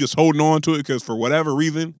unnecessary, but you just holding on to it because for whatever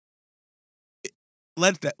reason,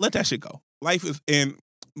 let that shit go. Life is, and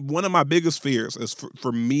one of my biggest fears is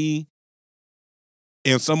for me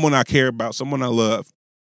and someone I care about, someone I love,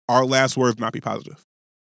 our last words not be positive.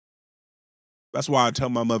 That's why I tell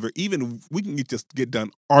my mother, even if we can just get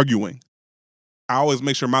done arguing, I always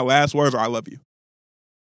make sure my last words are "I love you,"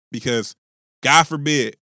 because God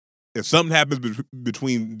forbid if something happens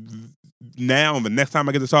between now and the next time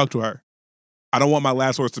I get to talk to her, I don't want my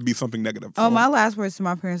last words to be something negative. Oh, my last words to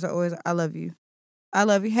my parents are always "I love you." I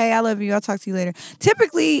love you. Hey, I love you. I'll talk to you later.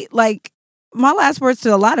 Typically, like, my last words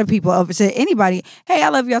to a lot of people, to anybody, hey, I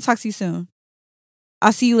love you. I'll talk to you soon.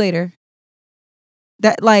 I'll see you later.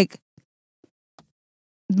 That, like,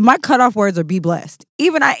 my cutoff words are be blessed.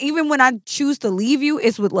 Even when I choose to leave you,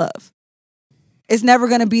 it's with love. It's never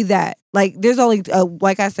going to be that. Like, there's only,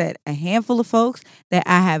 like I said, a handful of folks that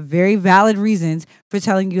I have very valid reasons for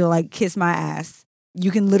telling you to, like, kiss my ass.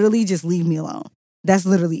 You can literally just leave me alone. That's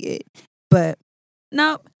literally it. But,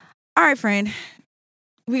 no. All right, friend.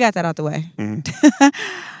 We got that out the way. Mm-hmm.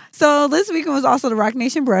 So, this weekend was also the Rock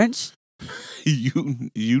Nation brunch.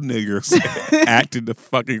 You niggers acted the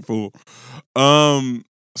fucking fool.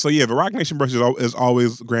 So yeah, the Rock Nation brunch is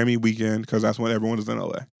always Grammy weekend because that's when everyone is in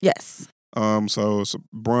LA. Yes. So it's a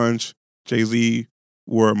brunch. Jay-Z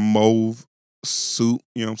wore a mauve suit.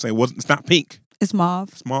 You know what I'm saying? It's not pink. It's mauve.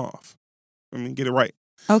 It's mauve. I mean, get it right.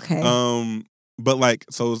 Okay. But like,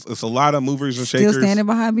 so it's a lot of movers and shakers. Still standing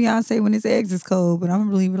behind Beyonce when his eggs is cold, but I'm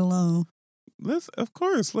gonna leave it alone. Listen, of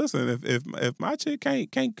course. Listen, if my chick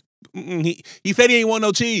can't, he said he ain't want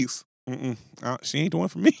no cheese. She ain't the one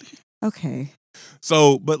for me. Okay.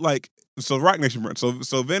 So, but like, so Rock Nation brunch.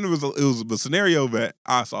 So then it was the scenario that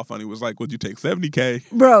I saw funny was like, would you take $70K?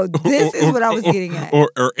 Bro, this is what I was getting at. Or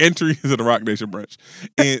entry to the Rock Nation brunch.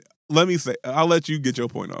 And let me say, I'll let you get your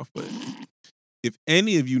point off, but if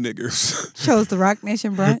any of you niggers chose the Rock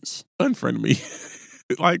Nation brunch, unfriend me.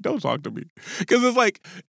 Like, don't talk to me. Because it's like,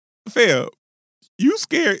 fam, you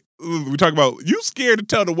scared. We talk about you scared to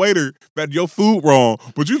tell the waiter that your food wrong,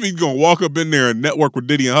 but you think you're gonna walk up in there and network with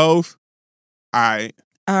Diddy and Hov? All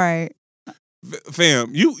right.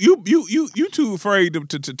 Fam, you too afraid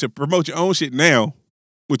to promote your own shit now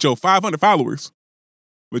with your 500 followers,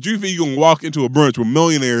 but you think you're gonna walk into a brunch with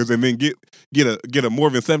millionaires and then get a more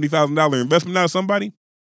than $70,000 investment out of somebody?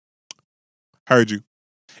 Heard you.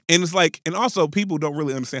 And it's like, and also people don't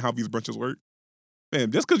really understand how these brunches work.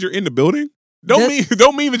 Man, just because you're in the building don't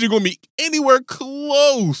mean that you're gonna be anywhere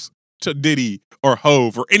close to Diddy or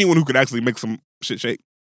Hov or anyone who could actually make some shit shake.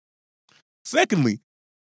 Secondly,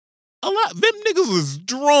 a lot them niggas is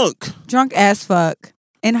drunk as fuck,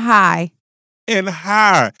 and high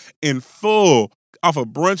and full off of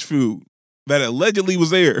brunch food that allegedly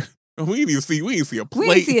was there. We didn't see a plate.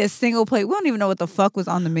 We didn't see a single plate. We don't even know what the fuck was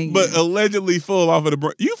on the menu. But allegedly full off of the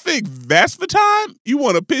brunch. You think that's the time you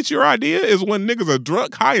want to pitch your idea is when niggas are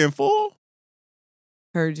drunk, high, and full?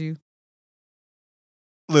 Heard you.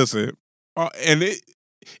 Listen,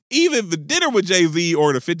 even the dinner with Jay-Z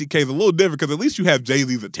or the 50K is a little different because at least you have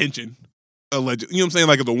Jay-Z's attention. Allegedly. You know what I'm saying?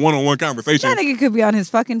 Like, it's a one-on-one conversation. That nigga could be on his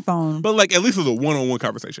fucking phone. But like, at least it's a one-on-one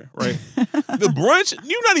conversation, right? The brunch,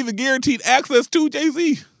 you're not even guaranteed access to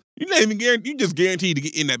Jay-Z. You're not even guaranteed. You just guaranteed to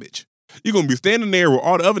get in that bitch. You're going to be standing there with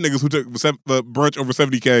all the other niggas who took the brunch over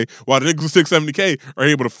 70K while the niggas who took 70K are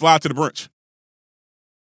able to fly to the brunch.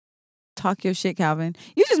 Talk your shit, Calvin.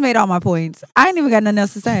 You just made all my points. I ain't even got nothing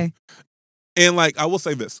else to say. And like, I will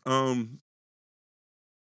say this.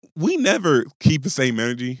 We never keep the same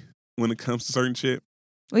energy when it comes to certain shit.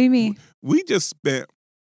 What do you mean? We just spent,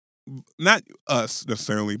 not us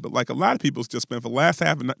necessarily, but like a lot of people just spent the last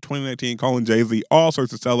half of 2019 calling Jay-Z all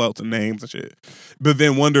sorts of sellouts and names and shit. But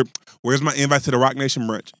then wonder, where's my invite to the Rock Nation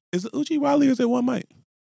brunch? Is it Uchi Wally or is it One Mic?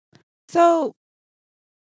 So,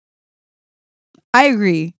 I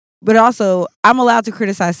agree. But also, I'm allowed to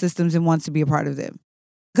criticize systems and want to be a part of them.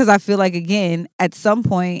 Because I feel like, again, at some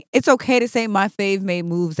point, it's okay to say my fave made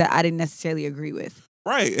moves that I didn't necessarily agree with.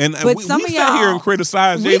 Right. And we sat here and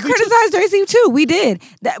criticized Jay-Z. We criticized Jay-Z too. We did.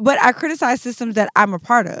 But I criticize systems that I'm a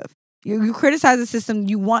part of. You criticize a system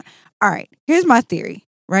you want. All right. Here's my theory,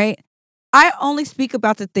 right? I only speak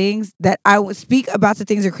about the things that I would speak about the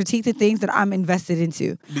things or critique the things that I'm invested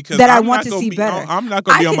into. Because that I I'm want not to gonna see be, better. I'm not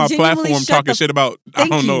going to be I on can my genuinely platform shut talking the- shit about I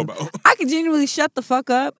Thank don't know you. about. I can genuinely shut the fuck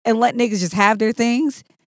up and let niggas just have their things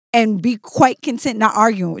and be quite content not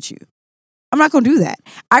arguing with you. I'm not going to do that.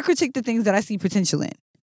 I critique the things that I see potential in.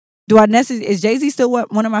 Do I necessarily, is Jay-Z still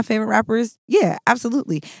one of my favorite rappers? Yeah,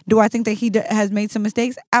 absolutely. Do I think that he has made some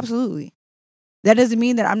mistakes? Absolutely. That doesn't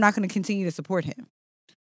mean that I'm not going to continue to support him.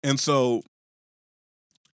 And so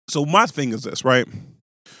my thing is this, right?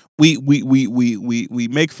 We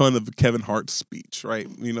make fun of Kevin Hart's speech, right?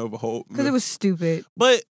 You know, the whole Because it was stupid.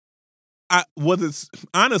 But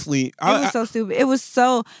honestly, It was so stupid. It was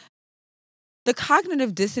so. The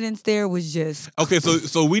cognitive dissonance there was just okay.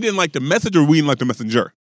 So we didn't like the message, or we didn't like the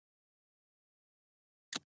messenger.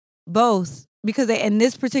 both, because in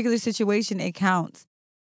this particular situation, it counts.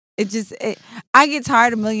 I get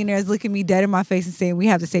tired of millionaires looking me dead in my face and saying we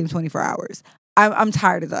have the same 24 hours. I'm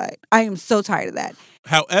tired of that. I am so tired of that.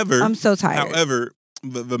 However, I'm so tired. However,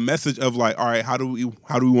 the message of like, all right, how do we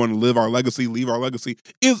want to leave our legacy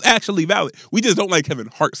is actually valid. We just don't like Kevin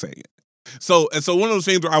Hart saying it. So one of those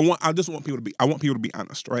things where I want people to be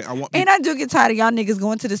honest, right? And I do get tired of y'all niggas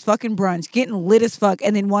going to this fucking brunch, getting lit as fuck,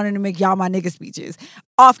 and then wanting to make y'all my nigga speeches.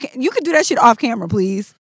 You could do that shit off camera,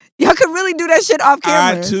 please. Y'all could really do that shit off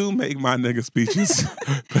camera. I too make my nigga speeches.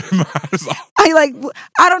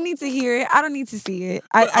 I don't need to hear it. I don't need to see it.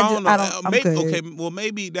 I don't. I'm good. Okay, well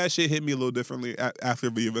maybe that shit hit me a little differently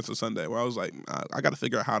after the events of Sunday, where I was like, I got to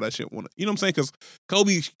figure out how that shit went. You know what I'm saying? Because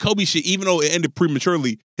Kobe shit, even though it ended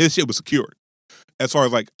prematurely, his shit was secured as far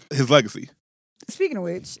as like his legacy. Speaking of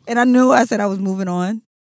which, and I knew I said I was moving on.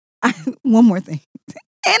 One more thing,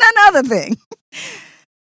 and another thing.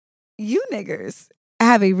 You niggers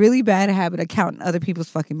have a really bad habit of counting other people's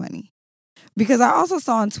fucking money. Because I also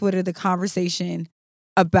saw on Twitter the conversation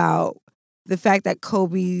about the fact that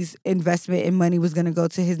Kobe's investment in money was going to go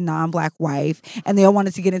to his non-black wife, and they all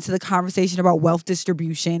wanted to get into the conversation about wealth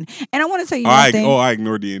distribution. And I want to tell you one thing. I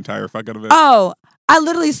ignored the entire fucking event. Oh, I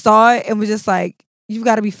literally saw it and was just like, you've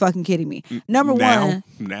got to be fucking kidding me. Number one,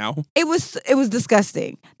 it was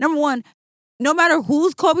disgusting. Number one, no matter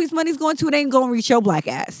whose Kobe's money's going to, it ain't going to reach your black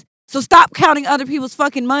ass. So stop counting other people's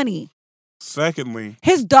fucking money. Secondly,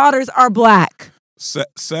 his daughters are black.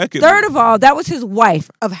 Secondly, third of all, that was his wife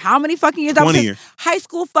of how many fucking years? That was his years. High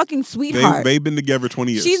school fucking sweetheart. They've been together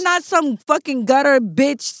 20 years. She's not some fucking gutter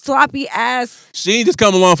bitch, sloppy ass. She ain't just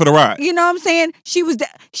come along for the ride. You know what I'm saying? She was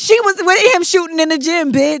with him shooting in the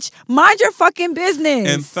gym, bitch. Mind your fucking business.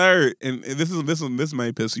 And third, and this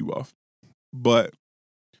may piss you off, but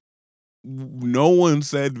no one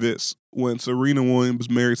said this when Serena Williams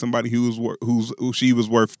married somebody who she was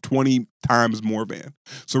worth 20 times more than.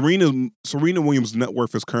 Serena Williams' net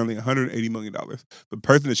worth is currently $180 million. The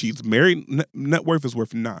person that she's married net worth is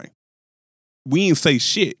worth $9 million. We ain't say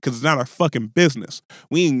shit because it's not our fucking business.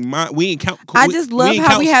 We ain't count. I just love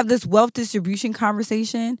how we have this wealth distribution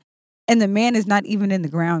conversation, and the man is not even in the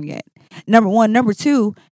ground yet. Number one. Number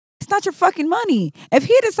two, it's not your fucking money. If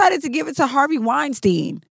he decided to give it to Harvey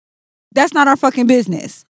Weinstein, that's not our fucking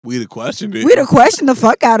business. We'd have questioned it. We'd have questioned the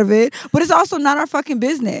fuck out of it. But it's also not our fucking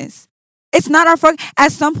business. It's not our fuck.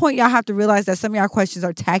 At some point, y'all have to realize that some of y'all questions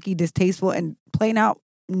are tacky, distasteful, and plain out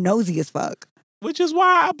nosy as fuck. Which is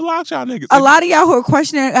why I blocked y'all niggas. A lot of y'all who are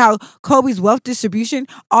questioning how Kobe's wealth distribution,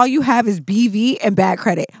 all you have is BV and bad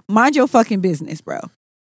credit. Mind your fucking business, bro.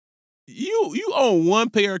 You own one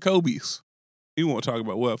pair of Kobe's. You want to talk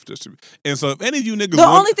about wealth distribution. And so if any of you niggas... The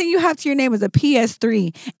only thing you have to your name is a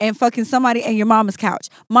PS3 and fucking somebody and your mama's couch.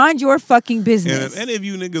 Mind your fucking business. And if any of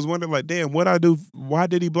you niggas wonder like, damn, what'd I do? Why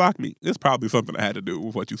did he block me? It's probably something I had to do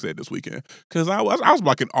with what you said this weekend. Because I was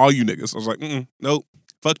blocking all you niggas. I was like, nope,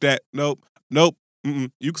 fuck that, nope,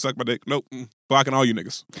 you can suck my dick, nope, blocking all you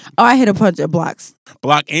niggas. Oh, I hit a bunch of blocks.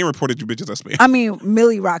 Block and reported you bitches as spam. I mean,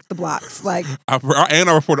 Millie rocked the blocks. Like, I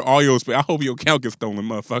reported all your spam. I hope your account gets stolen,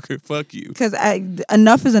 motherfucker. Fuck you. Because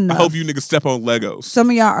enough is enough. I hope you niggas step on Legos.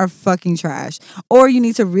 Some of y'all are fucking trash. Or you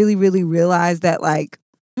need to really, really realize that, like,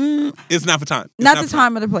 it's not the time. Not the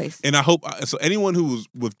time or the place. And I hope, so anyone who's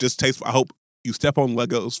with distasteful, I hope you step on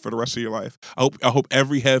Legos for the rest of your life. I hope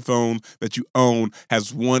every headphone that you own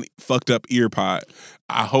has one fucked up ear pod.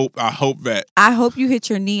 I hope that. I hope you hit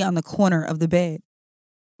your knee on the corner of the bed.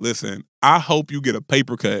 Listen, I hope you get a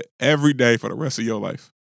paper cut every day for the rest of your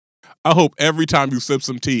life. I hope every time you sip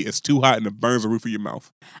some tea, it's too hot and it burns the roof of your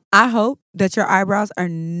mouth. I hope that your eyebrows are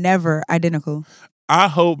never identical. I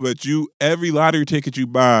hope that every lottery ticket you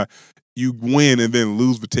buy, you win and then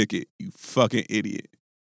lose the ticket. You fucking idiot.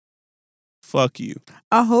 Fuck you.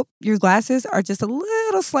 I hope your glasses are just a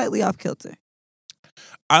little slightly off kilter.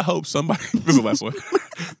 I hope somebody. This is the last one.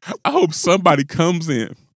 I hope somebody comes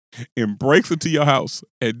in and breaks into your house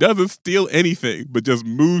and doesn't steal anything, but just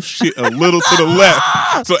moves shit a little to the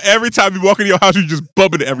left. So every time you walk into your house, you just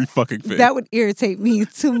bump into every fucking thing. That would irritate me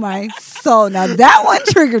to my soul. Now that one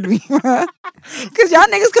triggered me, bro. Because y'all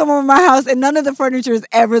niggas come over my house and none of the furniture is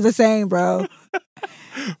ever the same, bro.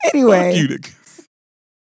 Anyway, Fuck you, niggas.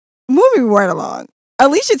 moving right along.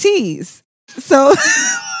 Alicia Keys. So.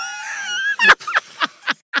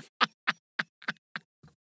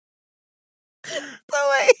 So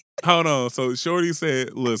wait. Hold on. So Shorty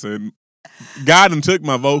said, listen, God done took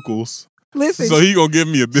my vocals. Listen. So he gonna give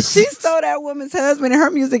me a business. She stole that woman's husband and her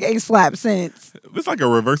music ain't slapped since. It's like a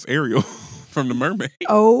reverse Ariel from The Mermaid.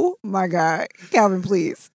 Oh my God. Calvin,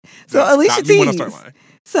 please. So Stop Alicia me when I start Keys. lying.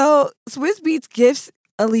 So Swiss Beats gifts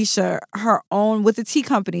Alicia her own with a tea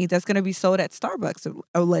company that's going to be sold at Starbucks,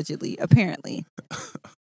 allegedly, apparently.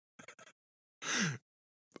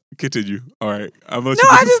 Continue. All right. That was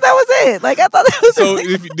it. Like, I thought that was so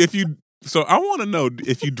it. So I want to know,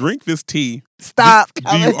 if you drink this tea, Stop.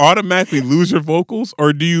 do you automatically lose your vocals,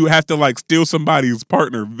 or do you have to like steal somebody's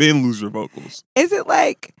partner then lose your vocals? Is it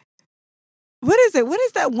like, what is it? What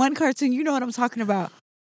is that one cartoon? You know what I'm talking about?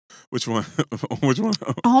 Which one? Which one?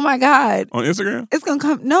 Oh my God. On Instagram? It's going to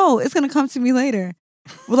come. No, it's going to come to me later.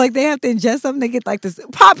 Well, like they have to ingest something. They get like this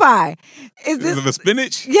Popeye. Is it the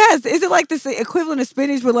spinach? Yes. Is it like this equivalent of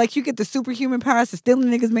spinach where like you get the superhuman powers to steal the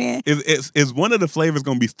niggas, man? Is one of the flavors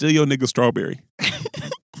gonna be steal your nigga strawberry,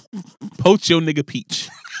 poach your nigga peach,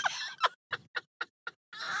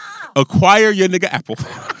 acquire your nigga apple,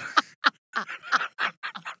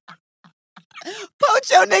 poach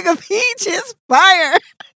your nigga peach is fire.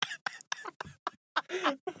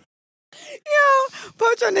 Yo,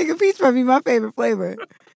 poach your nigga peach might be my favorite flavor.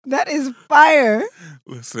 That is fire.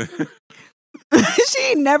 Listen. She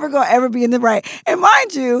ain't never gonna ever be in the right. And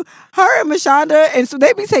mind you, her and Mashonda, and so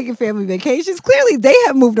they be taking family vacations. Clearly, they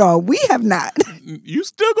have moved on. We have not. You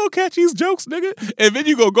still gonna catch these jokes, nigga. And then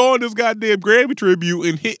you go on this goddamn Grammy tribute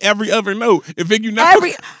and hit every other note. And then you not.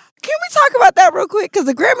 Can we talk about that real quick? Because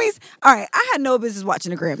the Grammys, all right, I had no business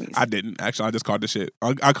watching the Grammys. I didn't. Actually, I just caught the shit.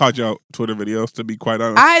 I caught y'all Twitter videos, to be quite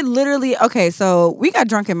honest. Okay, so we got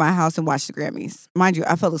drunk in my house and watched the Grammys. Mind you,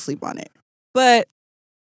 I fell asleep on it. But,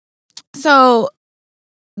 so,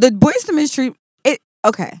 the Boyz II Men stream,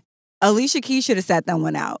 okay, Alicia Keys should have sat that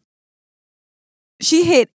one out. She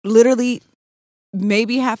hit literally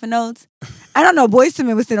maybe half a note. I don't know, Boyz II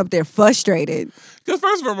Men was sitting up there frustrated. Because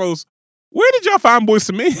first and foremost, where did y'all find Boyz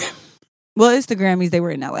II Men? Well, it's the Grammys. They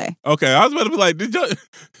were in LA. Okay, I was about to be like, did y'all?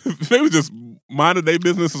 They was just minding their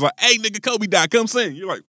business. Was like, hey, nigga, Kobe died. Come sing. You're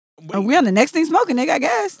like, are we on the next thing smoking, nigga? I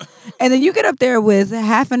guess. And then you get up there with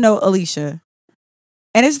half a note, Alicia,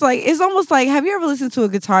 and it's like it's almost like, have you ever listened to a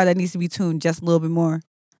guitar that needs to be tuned just a little bit more?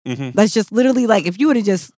 Mm-hmm. That's just literally like if you would have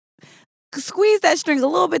just squeezed that string a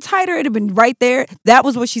little bit tighter, it'd have been right there. That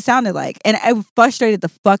was what she sounded like, and it frustrated the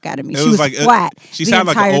fuck out of me. She was like flat. She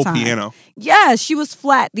sounded like an old piano. Yeah, she was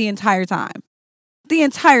flat the entire time. The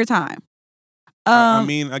entire time. I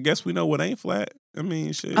mean, I guess we know what ain't flat. I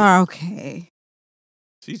mean, shit. Okay.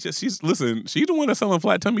 She's listen. She's the one that's selling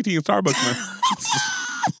flat tummy tea in Starbucks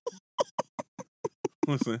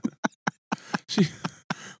now.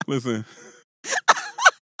 Listen.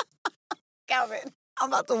 Calvin, I'm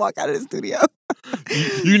about to walk out of the studio.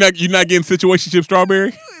 You're not getting situationship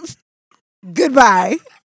strawberry? Goodbye.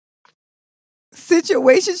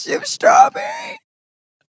 Situationship strawberry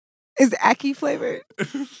is Aki flavored.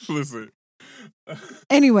 Listen.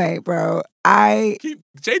 Anyway, bro, change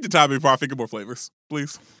the topic before I think of more flavors,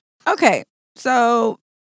 please. Okay, so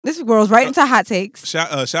this rolls right into hot takes.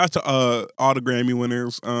 Shout out to all the Grammy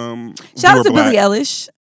winners. Shout out to Billie Eilish.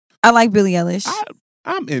 I like Billie Eilish.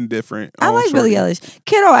 I'm indifferent. I like Billie Eilish.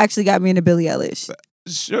 Kiddo actually got me into Billie Eilish.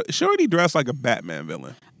 Shorty dressed like a Batman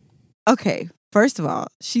villain. Okay, first of all,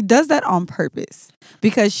 she does that on purpose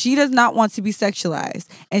because she does not want to be sexualized,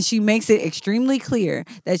 and she makes it extremely clear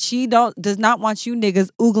that she does not want you niggas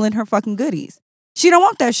oogling her fucking goodies. She don't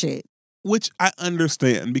want that shit. Which I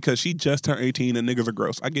understand because she just turned 18 and niggas are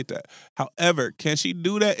gross. I get that. However, can she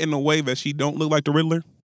do that in a way that she don't look like the Riddler?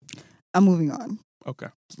 I'm moving on. Okay.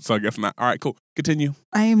 So I guess not. All right, cool. Continue.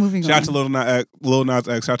 I am moving on. Shout out to Lil Nas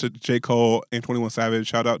X. Shout out to J. Cole and 21 Savage.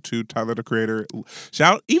 Shout out to Tyler, the Creator.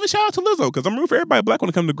 Shout out to Lizzo, because I'm rooting for everybody black when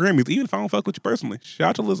it comes to Grammys, even if I don't fuck with you personally. Shout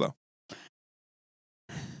out to Lizzo.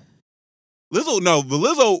 Lizzo's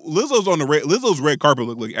on the Lizzo's red carpet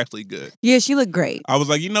look actually good. Yeah, she looked great. I was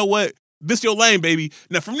like, you know what? This your lane, baby.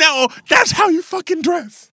 Now from now on, that's how you fucking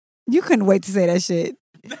dress. You couldn't wait to say that shit.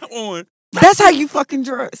 Now on. That's how you fucking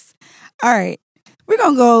dress. All right. We're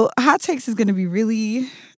gonna go. Hot takes is gonna be really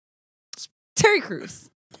Terry Crews.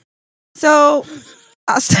 So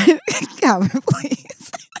I'll say, Calvin,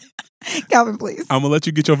 please. Calvin, please. I'm gonna let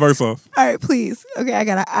you get your verse off. All right, please. Okay,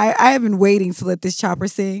 I have been waiting to let this chopper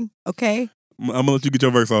sing. Okay. I'm gonna let you get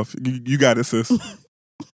your verse off. You got it, sis.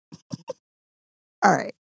 All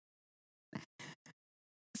right.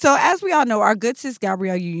 So as we all know, our good sis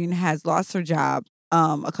Gabrielle Union has lost her job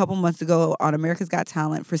a couple months ago on America's Got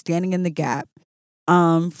Talent for standing in the gap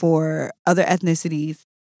for other ethnicities,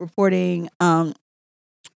 reporting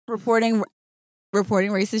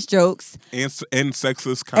racist jokes and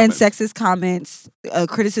sexist comments.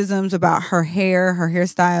 Criticisms about her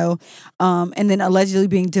hairstyle, and then allegedly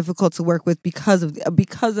being difficult to work with because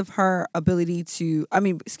of her ability to.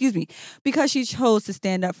 Because she chose to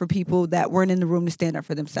stand up for people that weren't in the room to stand up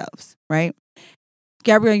for themselves. Right.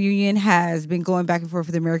 Gabrielle Union has been going back and forth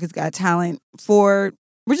with America's Got Talent we're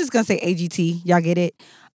just gonna say AGT. Y'all get it.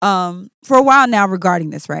 For a while now regarding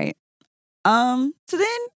this, right? So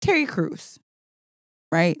then Terry Crews.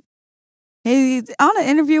 Right. He's on an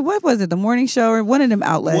interview. What was it? The morning show or one of them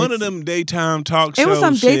outlets? One of them daytime talk shows. It was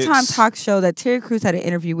some daytime talk show that Terry Crews had an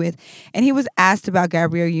interview with, and he was asked about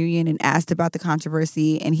Gabrielle Union and asked about the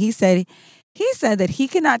controversy, and he said that he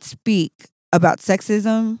cannot speak about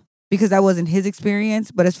sexism because that wasn't his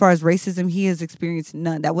experience. But as far as racism, he has experienced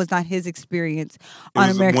none. That was not his experience on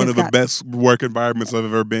America's Got Talent. One of the best work environments I've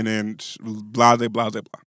ever been in. Blah, blah, blah, blah.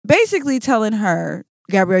 Basically telling her,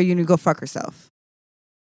 Gabrielle Union, go fuck herself.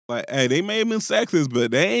 Like, hey, they may have been sexist,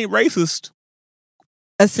 but they ain't racist.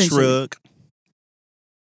 Essentially. Shrug.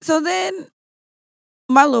 So then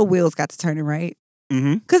my little wheels got to turning, right?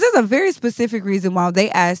 Mm-hmm. Because there's a very specific reason why they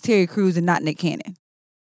asked Terry Crews and not Nick Cannon.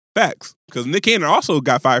 Facts. Because Nick Cannon also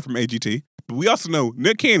got fired from AGT. But we also know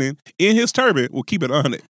Nick Cannon, in his turban, will keep it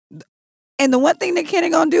 100. And the one thing Nick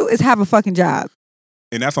Cannon gonna do is have a fucking job.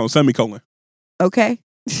 And that's on semicolon. Okay.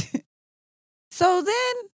 So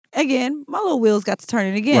then, again, my little wheels got to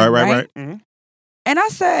turning again. Right. Mm-hmm. And I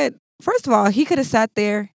said, first of all, he could have sat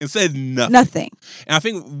there and said nothing. Nothing. And I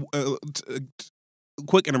think,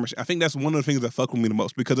 quick intermission, I think that's one of the things that fuck with me the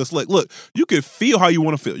most, because it's like, look, you can feel how you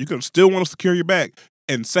want to feel. You can still want to secure your back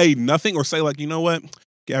and say nothing, or say like, you know what?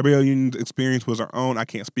 Gabrielle Union's experience was her own. I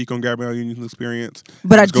can't speak on Gabrielle Union's experience.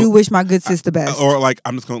 But I do wish my good sis the best. Or like,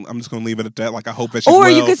 I'm just gonna leave it at that. Like, I hope that she's Or well.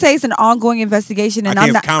 you could say it's an ongoing investigation, and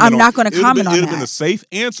I'm not going to comment on that. It would have been a safe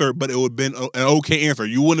answer, but it would have been an okay answer.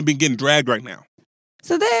 You wouldn't have been getting dragged right now.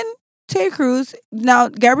 So then Terry Crews, now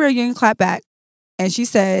Gabrielle Union clapped back, and she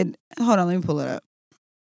said, hold on, let me pull it up.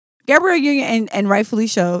 Gabrielle Union, and rightfully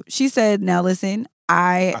so, she said, now listen,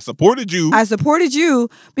 I supported you. I supported you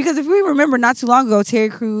because if we remember, not too long ago, Terry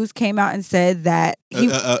Crews came out and said that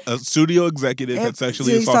a studio executive had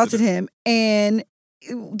sexually assaulted him. And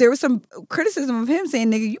there was some criticism of him saying,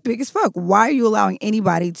 nigga, you big as fuck. Why are you allowing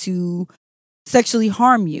anybody to sexually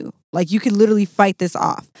harm you? Like, you can literally fight this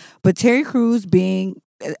off. But Terry Crews, being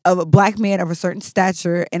a black man of a certain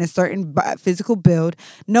stature and a certain physical build,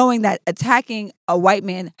 knowing that attacking a white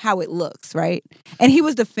man, how it looks, right? And he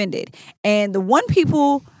was defended. And the one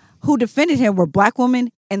people who defended him were black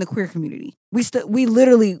women and the queer community. We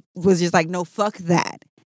literally was just like, no, fuck that.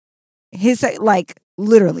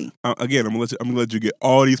 Literally. Again, I'm gonna let you get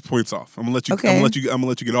all these points off. I'm gonna let you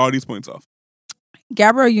get all these points off.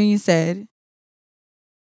 Gabrielle Union said,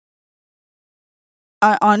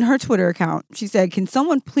 on her Twitter account, she said, can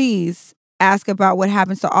someone please ask about what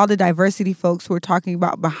happens to all the diversity folks who are talking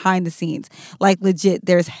about behind the scenes? Like, legit,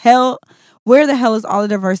 where the hell is all the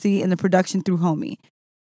diversity in the production through Homie?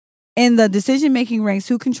 In the decision-making ranks,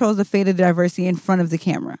 who controls the fate of the diversity in front of the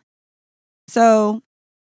camera? So,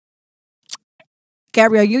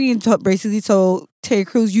 Gabrielle Union basically told Terry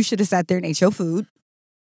Crews, you should have sat there and ate your food.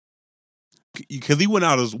 Because he went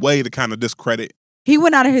out of his way to kind of discredit. He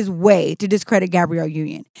went out of his way to discredit Gabrielle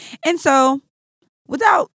Union. And so,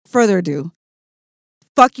 without further ado,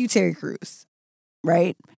 fuck you, Terry Crews,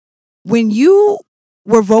 right? When he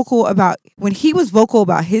was vocal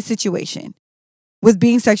about his situation with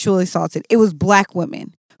being sexually assaulted, it was black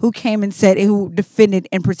women who came and said, who defended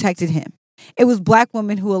and protected him. It was black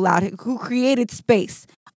women who created space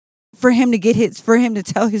for him to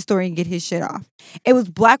tell his story and get his shit off. It was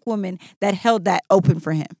black women that held that open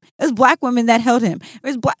for him. It was black women that held him.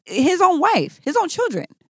 It was his own wife, his own children,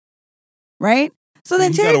 right? So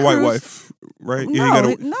then Terry Crews, got a white wife, right?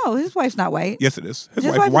 No, his wife's not white. Yes, it is. His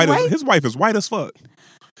wife is white as fuck.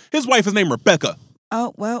 His wife is named Rebecca.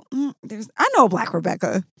 Oh well, I know a black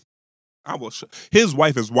Rebecca. I will. His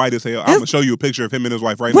wife is white as hell. I'm gonna show you a picture of him and his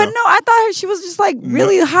wife right now. But no, I thought she was just like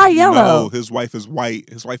really high yellow. No, his wife is white.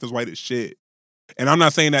 His wife is white as shit. And I'm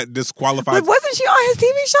not saying that disqualifies. But wasn't she on his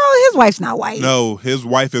TV show? His wife's not white. No, his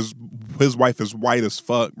wife is white as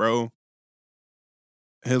fuck, bro.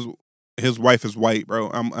 His wife is white, bro.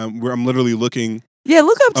 I'm literally looking. Yeah,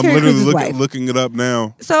 look up Terry Crews' wife. Looking it up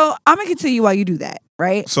now. So I'm gonna continue while you do that,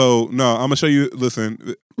 right? So no, I'm gonna show you.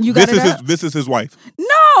 Listen, this is his wife.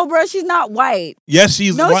 No, bro, she's not white. Yes,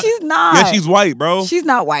 she's. No, she's not. Yes, she's white, bro. She's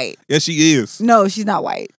not white. Yes, she is. No, she's not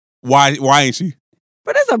white. Why ain't she?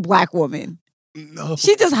 But that's a black woman. No,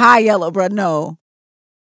 She just high yellow, bro. No,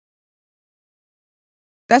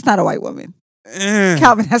 that's not a white woman.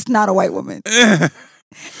 Calvin, that's not a white woman.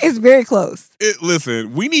 It's very close.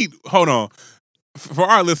 Listen, we need. Hold on. For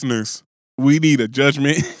our listeners, we need a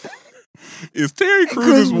judgment. Is Terry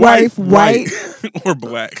Crews' wife white or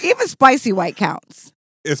black? Even spicy white counts.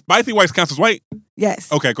 Is spicy white counts as white?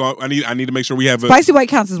 Yes. Okay, cool. I need to make sure we have spicy white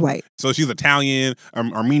counts as white. So she's Italian,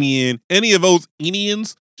 Armenian, any of those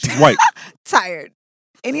Indians, she's white. Tired.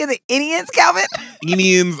 Any of the Indians, Calvin?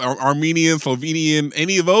 Indians, Armenian, Slovenian,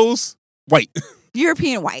 any of those, white.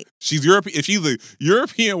 European white. She's European. If she's a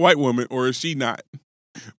European white woman, or is she not?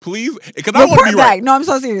 Please, because I want to be back. right. No, I'm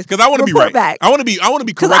so serious. Because I want to be right. Back. I want to be corrected.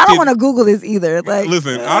 Because I don't want to Google this either. Like,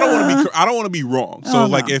 listen, I don't want to be wrong. So,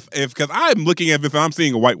 like, if because I'm looking at this, I'm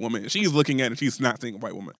seeing a white woman. She's looking at it, and she's not seeing a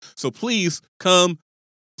white woman. So please come,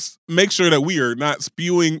 make sure that we are not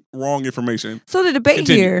spewing wrong information. So the debate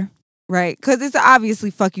here, right? Because it's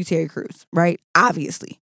obviously fuck you, Terry Crews, right?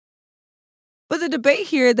 Obviously. But the debate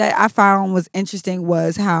here that I found was interesting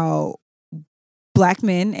was how black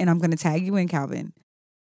men, and I'm going to tag you in, Calvin,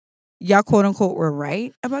 y'all quote unquote were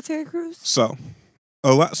right about Terry Crews. So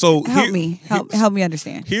a lot. So help me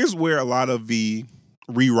understand. Here's where a lot of the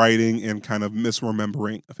rewriting and kind of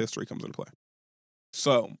misremembering of history comes into play.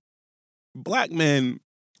 So black men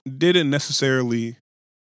didn't necessarily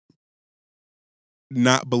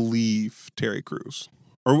not believe Terry Crews,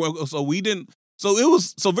 or so we didn't. So it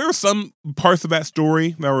was. So there were some parts of that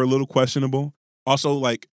story that were a little questionable. Also,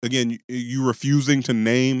 like again, you refusing to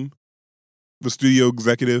name the studio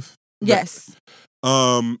executive. Yes.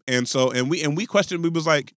 And we questioned. We was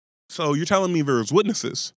like, so you're telling me there's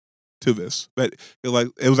witnesses to this that it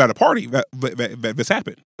was at a party that this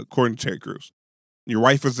happened, according to Terry Crews. Your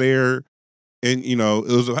wife was there, and it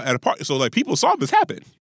was at a party. So like people saw this happen.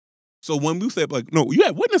 So when we said like, no, you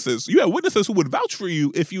had witnesses. You had witnesses who would vouch for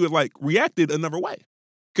you if you had like reacted another way,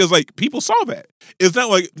 because like people saw that. It's not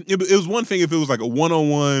like it was one thing if it was like a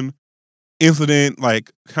one-on-one incident, like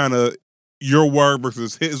kind of your word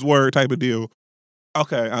versus his word type of deal.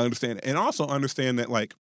 Okay, I understand it. And also understand that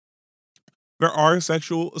like there are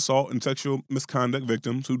sexual assault and sexual misconduct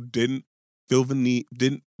victims who didn't feel the need,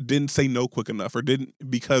 didn't say no quick enough, or didn't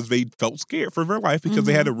because they felt scared for their life because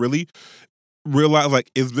they had to really realize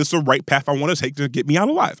like, is this the right path I want to take to get me out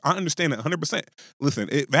alive? I understand that 100%. Listen,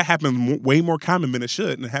 that happens way more common than it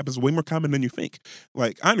should, and it happens way more common than you think.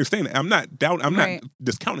 Like I understand it. I'm not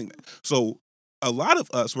discounting that. So a lot of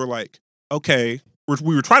us were like, okay,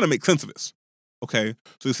 we were trying to make sense of this. Okay,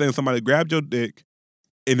 so you're saying somebody grabbed your dick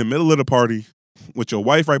in the middle of the party with your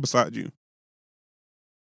wife right beside you,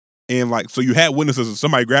 and like, so you had witnesses of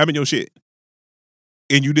somebody grabbing your shit,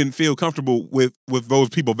 and you didn't feel comfortable with those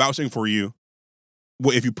people vouching for you.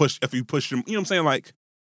 If you push them, you know what I'm saying,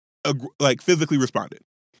 like physically responded.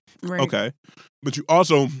 Right. Okay, but you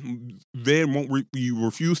also then you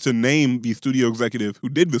refuse to name the studio executive who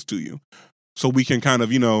did this to you, so we can kind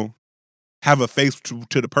of have a face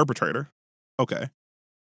to the perpetrator. Okay.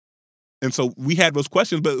 And so we had those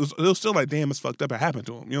questions, but it was still like, damn, it's fucked up. It happened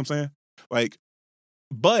to him. You know what I'm saying? Like,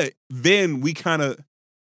 but then we kind of,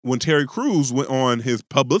 when Terry Crews went on his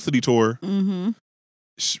publicity tour,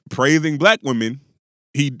 praising black women,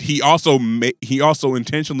 he also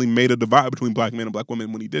intentionally made a divide between black men and black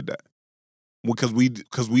women when he did that, because we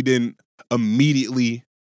didn't immediately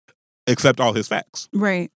accept all his facts.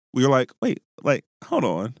 Right. We were like, wait, like, hold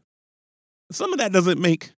on. Some of that doesn't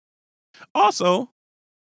make. Also,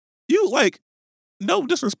 you like, no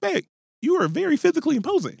disrespect, you are very physically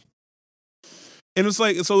imposing, and it's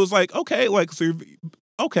like, so it's like, okay, like, so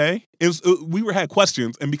okay, we had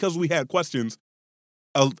questions, and because we had questions,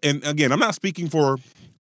 and again, I'm not speaking for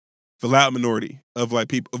the loud minority of like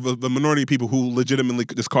people, the minority of people who legitimately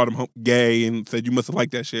just called him gay and said you must have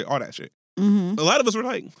liked that shit, all that shit. A lot of us were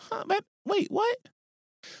like, wait, what?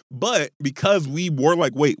 But because we were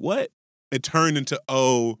like, wait, what? It turned into,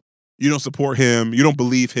 oh, you don't support him, you don't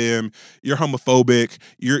believe him, you're homophobic,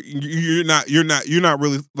 you're not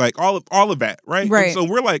really like all of that, right? Right. And so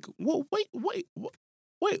we're like, well, wait,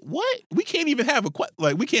 what? We can't even have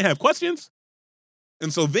we can't have questions.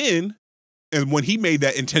 And so then And when he made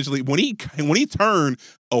that intentionally, when he turned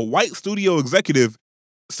a white studio executive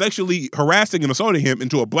sexually harassing and assaulting him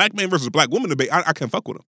into a black man versus black woman debate, I can't fuck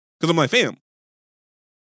with him. Because I'm like, fam,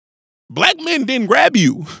 black men didn't grab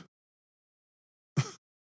you.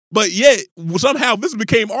 But yet, somehow this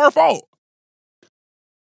became our fault.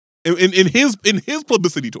 In his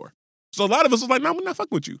publicity tour. So a lot of us was like, no, we're not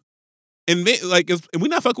fucking with you. And then, like, and we're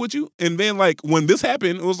not fucking with you. And then, like, when this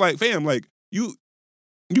happened, it was like, fam, like, you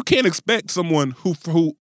can't expect someone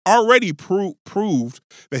who already proved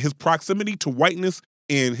that his proximity to whiteness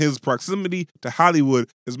and his proximity to Hollywood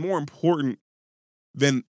is more important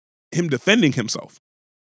than him defending himself.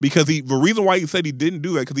 Because the reason why he said he didn't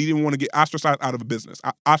do that, because he didn't want to get ostracized out of a business,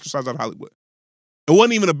 ostracized out of Hollywood. It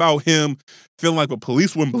wasn't even about him feeling like the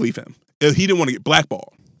police wouldn't believe him. He didn't want to get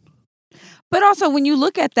blackballed. But also, when you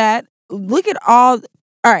look at that, look at all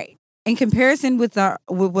right, in comparison with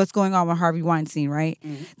what's going on with Harvey Weinstein, right?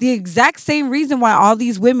 Mm-hmm. The exact same reason why all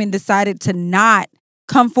these women decided to not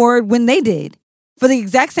come forward when they did. For the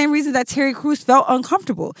exact same reason that Terry Crews felt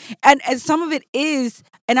uncomfortable. And some of it is,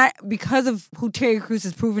 because of who Terry Crews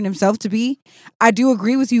has proven himself to be, I do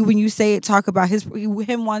agree with you when you talk about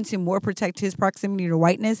him wanting to more protect his proximity to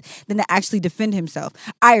whiteness than to actually defend himself.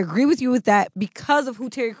 I agree with you with that because of who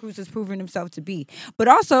Terry Crews has proven himself to be. But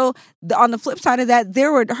also, on the flip side of that,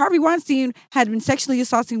 Harvey Weinstein had been sexually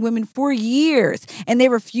assaulting women for years, and they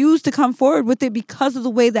refused to come forward with it because of the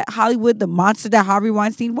way that Hollywood, the monster that Harvey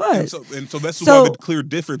Weinstein was. And so that's why the clear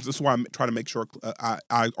difference. This is why I'm trying to make sure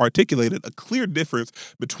I articulated a clear difference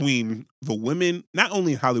between the women, not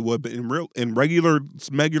only in Hollywood but in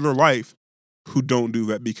regular life, who don't do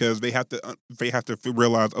that because they have to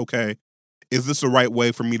realize, okay, is this the right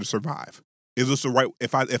way for me to survive? Is this the right?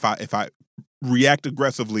 If I react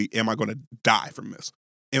aggressively, am I going to die from this?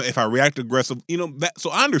 And if I react aggressive, that.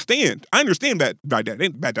 So I understand that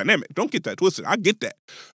dynamic. Don't get that twisted. I get that,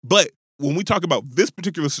 but when we talk about this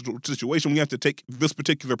particular situation, we have to take this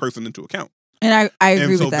particular person into account. And I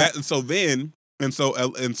agree with that.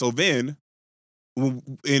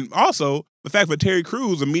 And also the fact that Terry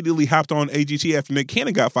Crews immediately hopped on AGT after Nick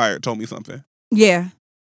Cannon got fired told me something. Yeah,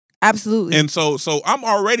 absolutely. And so I'm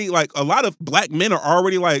already like, a lot of black men are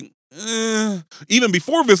already like, even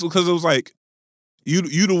before this, because it was like, you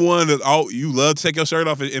the one that you love to take your shirt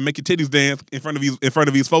off and make your titties dance in front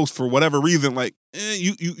of these folks for whatever reason. Like,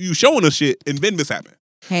 you showing us shit, and then this happened.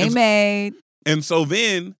 Hey, maid. And so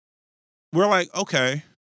then we're like, okay.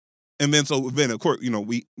 And then of course,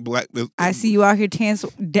 we black. I see you out here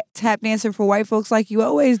tap dancing for white folks like you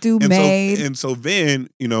always do, maid. So then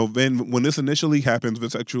when this initially happens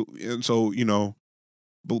with sexual, and so a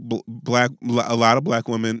lot of black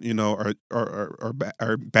women,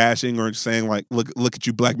 are bashing or saying like, look at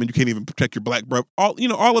you black men, you can't even protect your black bro. All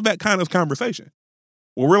of that kind of conversation.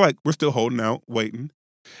 Well, we're still holding out, waiting.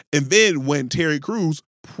 And then when Terry Crews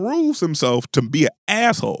proves himself to be an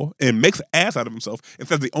asshole and makes an ass out of himself and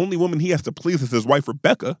says the only woman he has to please is his wife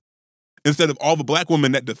Rebecca, instead of all the black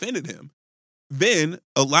women that defended him, then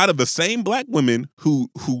a lot of the same black women who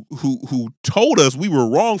told us we were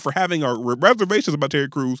wrong for having our reservations about Terry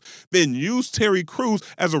Crews then used Terry Crews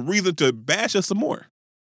as a reason to bash us some more.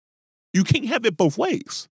 You can't have it both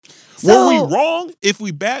ways. Were we wrong if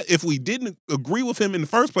we didn't agree with him in the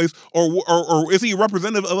first place, or is he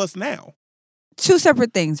representative of us now? Two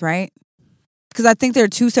separate things, right? Because I think there are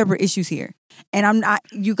two separate issues here, and I'm not.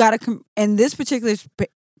 You got to in this particular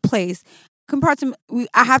place.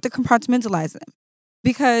 I have to compartmentalize them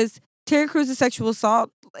because Terry Crews' sexual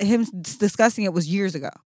assault, him discussing it, was years ago.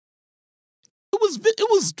 It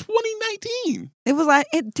was 2019. It was like,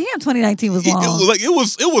 damn, 2019 was long.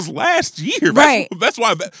 It was last year, right? That's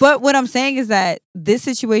why. But what I'm saying is that this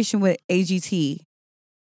situation with AGT.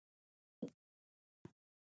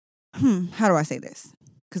 How do I say this?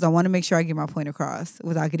 Because I want to make sure I get my point across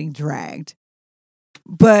without getting dragged.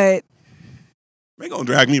 But they gonna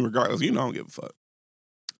drag me regardless. I don't give a fuck.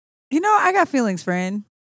 I got feelings, friend,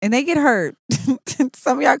 and they get hurt.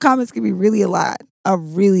 Some of y'all comments can be really a lot.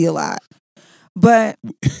 But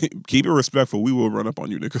keep it respectful. We will run up on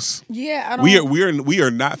you, niggas. Yeah, I don't. We are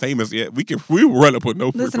not famous yet. We will run up with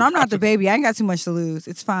no. Listen, I'm not the baby. I ain't got too much to lose.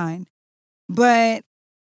 It's fine. But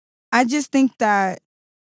I just think that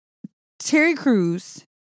Terry Crews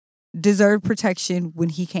deserved protection when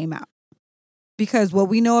he came out, because what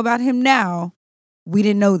we know about him now, we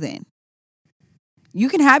didn't know then. You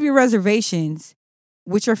can have your reservations,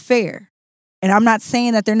 which are fair, and I'm not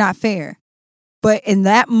saying that they're not fair. But in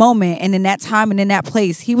that moment and in that time and in that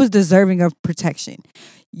place, he was deserving of protection.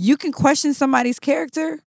 You can question somebody's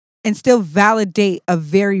character and still validate a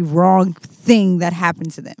very wrong thing that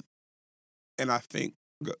happened to them. And I think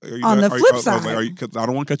On the flip side, because I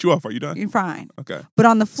don't want to cut you off. Are you done? You're fine. Okay. But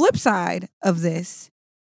on the flip side of this,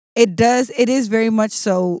 it is very much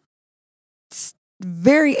so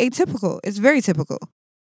very atypical. It's very typical.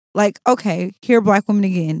 Like, okay, here are Black women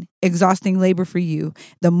again, exhausting labor for you.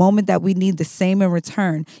 The moment that we need the same in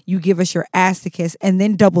return, you give us your ass to kiss and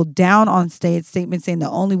then double down on statement saying the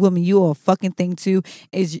only woman you owe a fucking thing to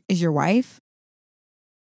is your wife.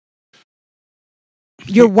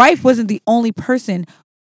 Your wife wasn't the only person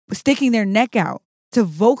sticking their neck out to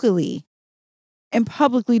vocally and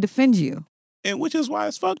publicly defend you. And which is why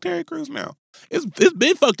it's fuck Terry Crews now. It's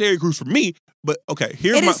been fuck Terry Crews for me, but okay,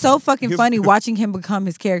 it is so fucking funny watching him become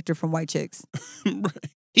his character from White Chicks.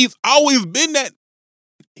 He's always been that.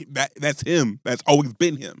 That's him. That's always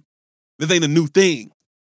been him. This ain't a new thing.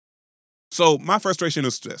 So my frustration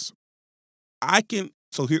is this.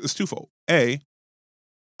 So here it's twofold. A,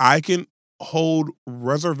 I can hold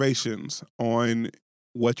reservations on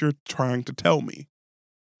what you're trying to tell me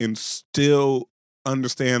and still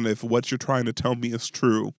understand if what you're trying to tell me is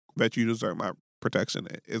true, that you deserve my protection.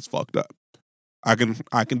 It's fucked up. I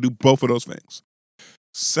can do both of those things.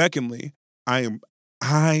 Secondly, I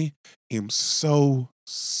am so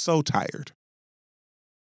tired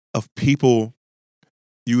of people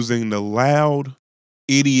using the loud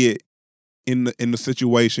idiot in the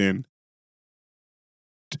situation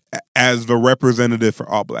as the representative for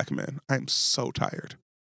all Black men. I'm so tired.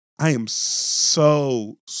 I am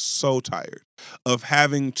so tired of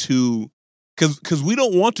having to, because we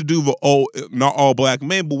don't want to do not all Black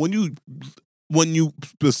men, but when you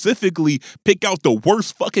specifically pick out the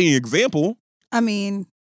worst fucking example. I mean,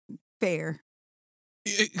 fair.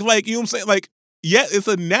 Like, you know what I'm saying? Like, yeah, it's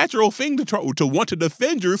a natural thing to want to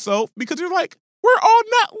defend yourself because you're like, we're all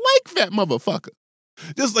not like that motherfucker.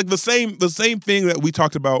 Just like the same thing that we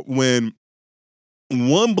talked about when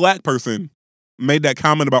one Black person made that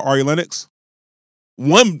comment about Ari Lennox.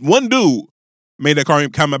 One dude made that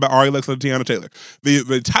comment about Ari Lennox and Tiana Taylor. The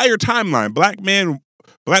entire timeline, Black man,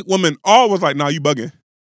 Black woman, all was like, nah, you bugging.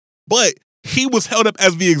 But he was held up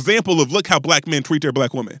as the example of look how Black men treat their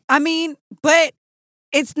Black women. I mean, but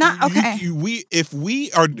it's not okay.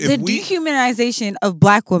 The dehumanization of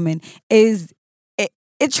Black women it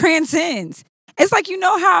transcends. It's like, you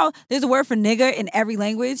know how there's a word for nigger in every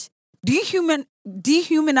language?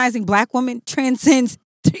 Dehumanizing Black women transcends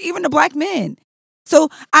to even the Black men. So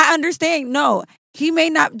I understand, no, he may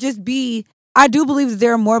not just be, I do believe that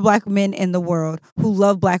there are more Black men in the world who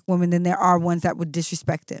love Black women than there are ones that would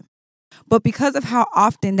disrespect them. But because of how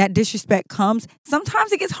often that disrespect comes,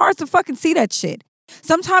 sometimes it gets hard to fucking see that shit.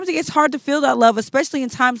 Sometimes it gets hard to feel that love, especially in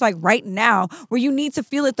times like right now where you need to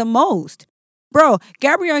feel it the most. Bro,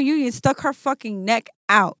 Gabrielle Union stuck her fucking neck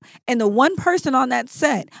out. And the one person on that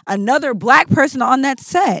set, another Black person on that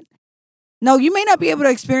set. No, you may not be able to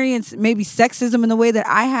experience maybe sexism in the way that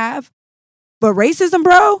I have, but racism,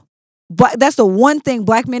 bro, that's the one thing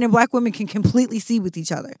Black men and Black women can completely see with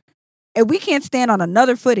each other. And we can't stand on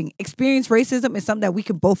another footing. Experience racism is something that we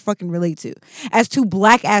can both fucking relate to as two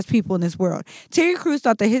Black-ass people in this world. Terry Crews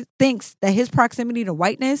thinks that his proximity to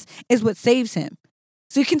whiteness is what saves him.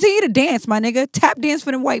 So you continue to dance, my nigga. Tap dance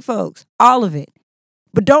for them white folks. All of it.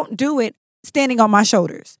 But don't do it standing on my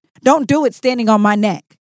shoulders. Don't do it standing on my neck.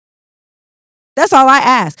 That's all I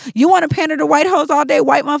ask. You want to pander to white hoes all day,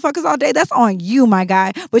 white motherfuckers all day? That's on you, my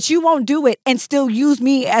guy. But you won't do it and still use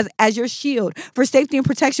me as your shield for safety and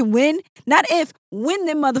protection when them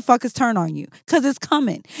motherfuckers turn on you. Because it's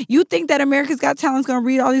coming. You think that America's Got Talent's going to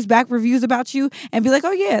read all these back reviews about you and be like,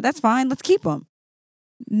 oh yeah, that's fine. Let's keep them.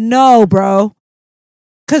 No, bro.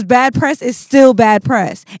 Because bad press is still bad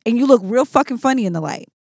press. And you look real fucking funny in the light.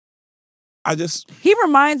 He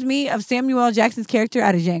reminds me of Samuel L. Jackson's character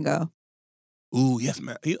out of Django. Ooh, yes,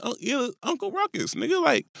 man. He Uncle Ruckus, nigga.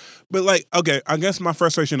 Like, but like, okay, I guess my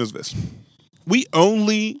frustration is this. It's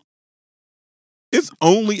only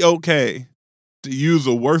okay to use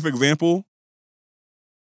a worse example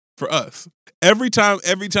for us. Every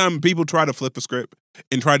time people try to flip a script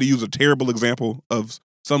and try to use a terrible example of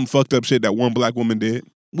some fucked up shit that one Black woman did,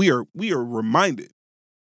 we are reminded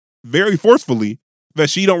very forcefully that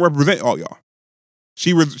she don't represent all y'all.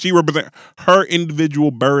 She represent her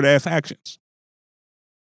individual bird ass actions.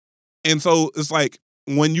 And so it's like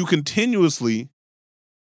when you continuously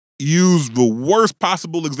use the worst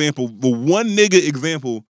possible example, the one nigga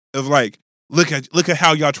example of like, look at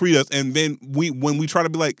how y'all treat us, and then when we try to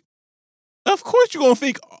be like, of course you're gonna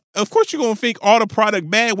think all the product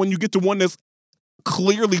bad when you get to one that's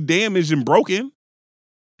clearly damaged and broken.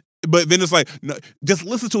 But then it's like, no, just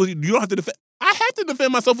listen to it. You don't have to defend. I have to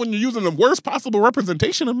defend myself when you're using the worst possible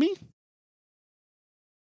representation of me.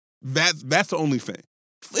 That's the only thing.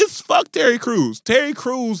 It's fuck Terry Crews. Terry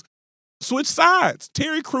Crews switched sides.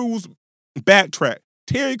 Terry Crews backtracked.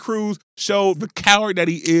 Terry Crews showed the coward that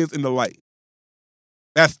he is in the light.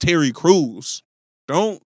 That's Terry Crews.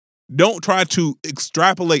 Don't try to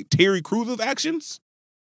extrapolate Terry Crews' actions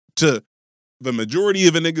to the majority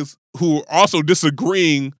of the niggas who are also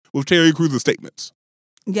disagreeing with Terry Crews' statements.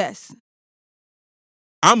 Yes.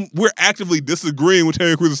 We're actively disagreeing with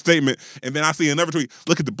Terry Crews' statement, and then I see another tweet.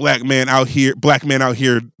 Look at the black man out here.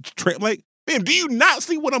 Like, man, do you not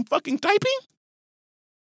see what I'm fucking typing?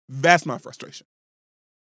 That's my frustration.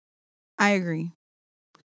 I agree.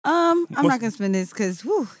 I'm not gonna spend this because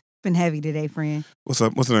it's been heavy today, friend. What's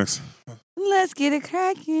up? What's next? Let's get it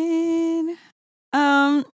cracking.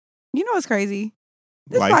 You know what's crazy?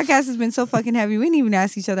 This Life. podcast has been so fucking heavy. We didn't even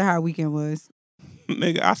ask each other how our weekend was.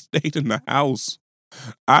 Nigga, I stayed in the house.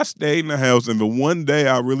 And the one day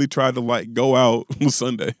I really tried to like go out was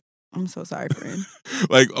Sunday. I'm so sorry, friend.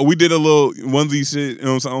 Like we did a little onesie shit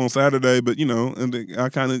on Saturday, but and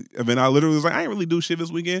then I literally was like, I ain't really do shit this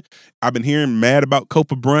weekend. I've been hearing mad about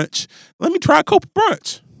Copa Brunch. Let me try Copa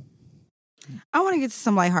Brunch. I want to get to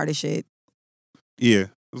some lighthearted shit. Yeah.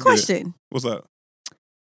 Question. Good. What's up?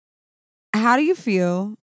 How do you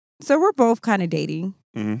feel? So we're both kind of dating.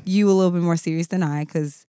 Mm-hmm. You a little bit more serious than I,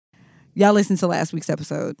 because y'all listened to last week's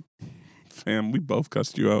episode. Fam, we both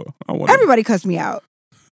cussed you out. Everybody cussed me out.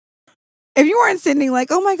 If you weren't sitting like,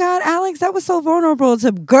 oh my God, Alex, that was so vulnerable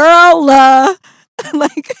to girl.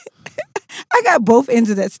 Like, I got both ends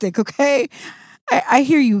of that stick, okay? I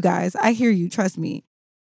hear you guys. I hear you. Trust me.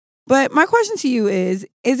 But my question to you is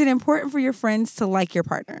it important for your friends to like your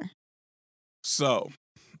partner? So,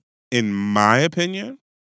 in my opinion,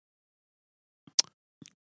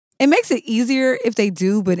 it makes it easier if they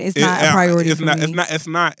do, but it's not a priority for me.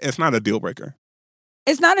 It's not a deal breaker.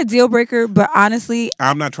 It's not a deal breaker, but honestly,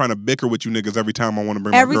 I'm not trying to bicker with you niggas every time I want to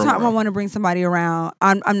bring every my girl time around. I want to bring somebody around,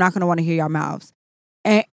 I'm not going to want to hear y'all mouths.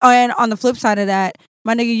 And on the flip side of that,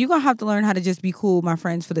 my nigga, you're going to have to learn how to just be cool with my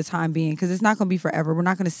friends for the time being, because it's not going to be forever. We're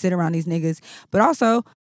not going to sit around these niggas. But also,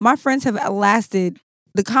 my friends have lasted.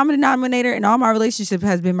 The common denominator in all my relationships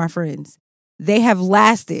has been my friends. They have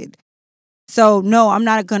lasted. So, no, I'm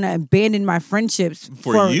not going to abandon my friendships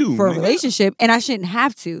for a relationship, and I shouldn't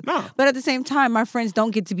have to. No. But at the same time, my friends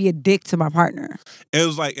don't get to be a dick to my partner. It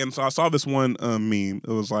was like, and so I saw this one meme.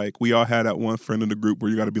 It was like, we all had that one friend in the group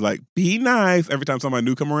where you got to be like, be nice every time somebody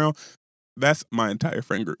new come around. That's my entire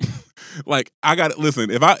friend group. Like, I got to listen.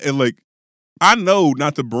 I know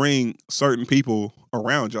not to bring certain people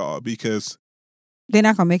around y'all because they're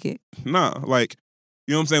not gonna make it. Nah, like,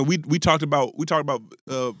 you know what I'm saying? We talked about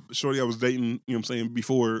shorty I was dating, you know what I'm saying,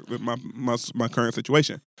 before with my current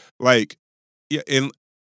situation. Like, yeah, and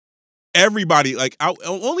everybody, like,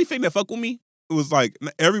 only thing that fuck with me was like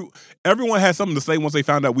everyone had something to say once they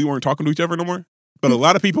found out we weren't talking to each other no more. But a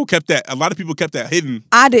lot of people kept that hidden.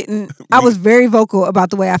 I didn't. I was very vocal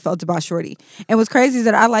about the way I felt about shorty. And what's crazy is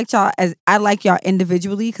that I like y'all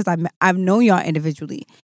individually because I've known y'all individually.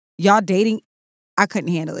 Y'all dating, I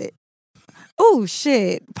couldn't handle it. Oh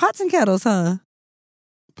shit, pots and kettles, huh?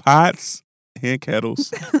 Pots and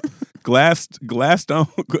kettles, glass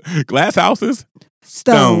houses,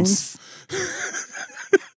 stones.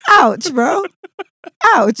 Ouch, bro.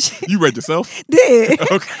 Ouch. You read yourself? Did.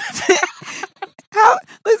 Okay.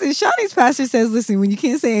 Listen, Shawnee's pastor says, listen, when you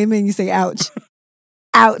can't say amen, you say ouch.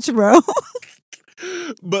 Ouch, bro.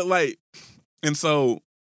 But like, and so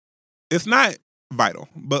it's not vital,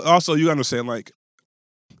 but also you understand, like,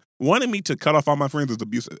 wanting me to cut off all my friends is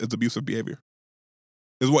abusive behavior.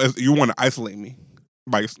 Is what you want to isolate me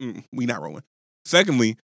by we not rolling.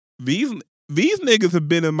 Secondly, these niggas have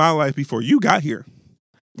been in my life before you got here.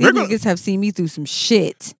 These niggas have seen me through some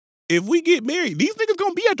shit. If we get married, these niggas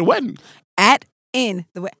gonna be at the wedding.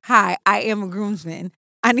 Hi, I am a groomsman.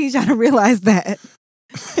 I need y'all to realize that.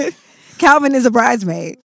 Calvin is a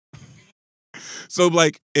bridesmaid. So,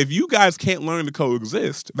 like, if you guys can't learn to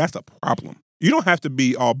coexist, that's a problem. You don't have to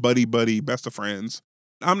be all buddy, best of friends.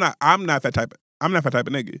 I'm not that type of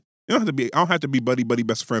nigga. You don't have to be. I don't have to be buddy,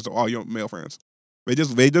 best of friends with all your male friends. They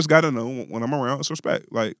just gotta know when I'm around, it's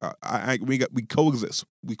respect. Like, we coexist.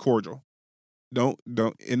 We cordial. Don't,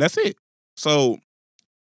 and that's it. So,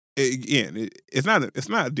 it's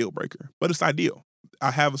not a deal breaker, but it's ideal.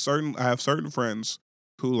 I have certain friends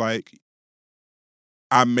who, like,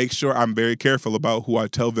 I make sure I'm very careful about who I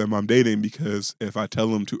tell them I'm dating, because if I tell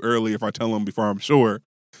them too early, if I tell them before I'm sure,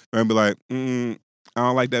 they'll be like, I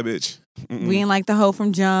don't like that bitch. We ain't like the hoe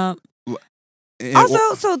from jump.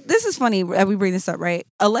 Also, so this is funny that we bring this up, right?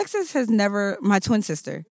 Alexis my twin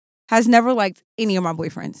sister, has never liked any of my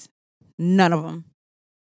boyfriends. None of them.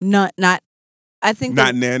 Not I think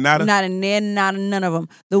Not nada. Not a none of them.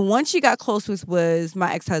 The one she got close with was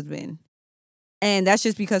my ex-husband. And that's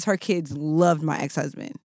just because her kids loved my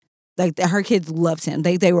ex-husband. Like, her kids loved him.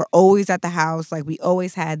 They were always at the house. Like, we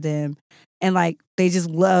always had them. And, like, they just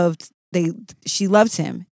she loved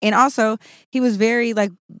him. And also, he was very,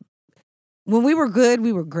 like, when we were good,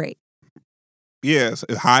 we were great. Yes,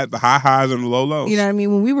 the high highs and the low lows. You know what I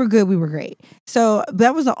mean? When we were good, we were great. So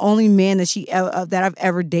that was the only man that that I've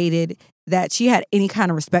ever dated that she had any kind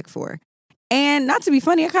of respect for. And not to be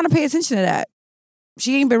funny, I kind of pay attention to that.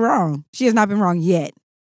 She ain't been wrong. She has not been wrong yet.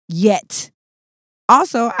 Yet.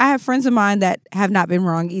 Also, I have friends of mine that have not been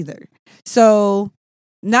wrong either. So,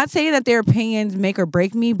 not saying that their opinions make or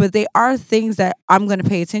break me, but they are things that I'm going to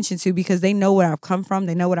pay attention to because they know where I've come from,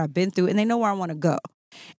 they know what I've been through, and they know where I want to go.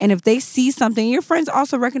 And if they see something, your friends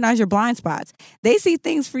also recognize your blind spots. They see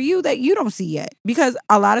things for you that you don't see yet. Because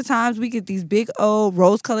a lot of times we get these big old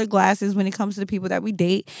rose-colored glasses when it comes to the people that we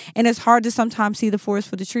date. And it's hard to sometimes see the forest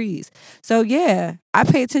for the trees. So yeah, I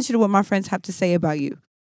pay attention to what my friends have to say about you.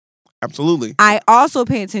 Absolutely. I also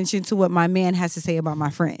pay attention to what my man has to say about my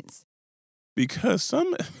friends. Because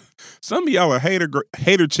some of y'all are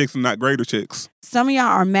hater chicks and not greater chicks. Some of y'all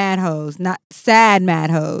are mad hoes, not sad mad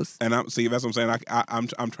hoes. And that's what I'm saying.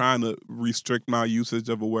 I'm trying to restrict my usage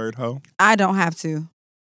of a word hoe. I don't have to.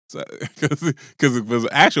 Because the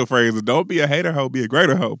actual phrase is don't be a hater hoe, be a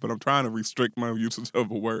greater hoe. But I'm trying to restrict my usage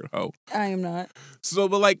of a word hoe. I am not. So,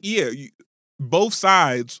 but like, yeah, both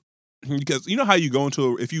sides. Because you know how you go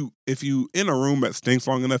into if you in a room that stinks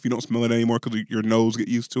long enough, you don't smell it anymore because your nose get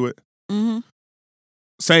used to it. Mm-hmm.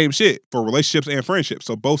 Same shit for relationships and friendships.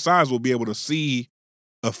 So both sides will be able to see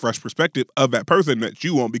a fresh perspective of that person that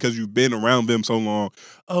you want because you've been around them so long.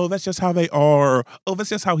 Oh, that's just how they are. Or, oh, that's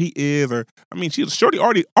just how he is. Or I mean, shorty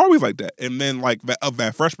always like that. And then like of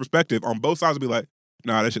that fresh perspective on both sides will be like,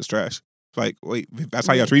 nah, that shit's trash. It's like, wait, that's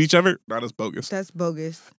how y'all treat each other? Nah, that's bogus. That's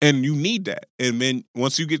bogus. And you need that. And then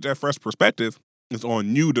once you get that fresh perspective, it's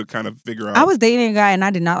on you to kind of figure out. I was dating a guy and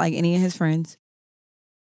I did not like any of his friends.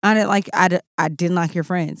 I didn't like your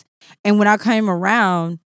friends. And when I came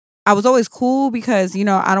around, I was always cool because, you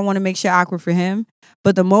know, I don't want to make shit awkward for him.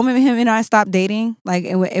 But the moment him and I stopped dating, like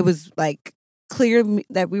it was like clear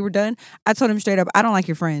that we were done, I told him straight up, I don't like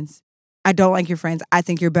your friends. I don't like your friends. I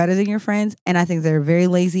think you're better than your friends. And I think they're very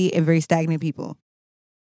lazy and very stagnant people.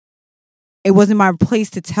 It wasn't my place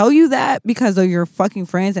to tell you that because of your fucking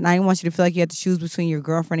friends. And I didn't want you to feel like you had to choose between your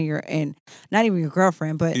girlfriend and not even your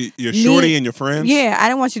girlfriend, but your shorty and your friends. Yeah, I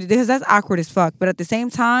didn't want you to, because that's awkward as fuck. But at the same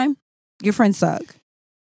time, your friends suck.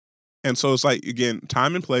 And so it's like, again,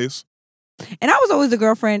 time and place. And I was always the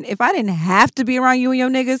girlfriend. If I didn't have to be around you and your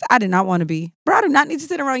niggas, I did not want to be. Bro, I do not need to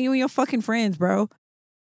sit around you and your fucking friends, bro.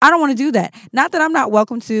 I don't want to do that. Not that I'm not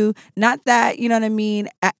welcome to. Not that, you know what I mean?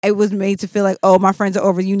 It was made to feel like, oh, my friends are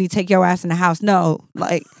over. You need to take your ass in the house. No.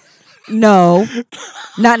 Like, no.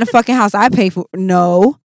 Not in the fucking house I pay for.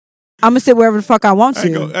 No. I'm going to sit wherever the fuck I want to.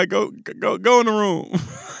 Go in the room.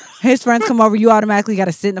 His friends come over, you automatically got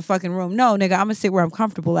to sit in the fucking room. No, nigga, I'm going to sit where I'm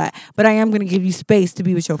comfortable at. But I am going to give you space to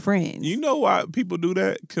be with your friends. You know why people do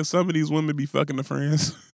that? Because some of these women be fucking the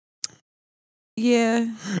friends. Yeah.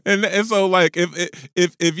 And so like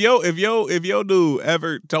if yo dude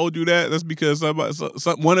ever told you that, that's because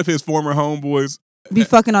one of his former homeboys be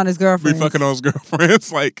fucking on his girlfriend.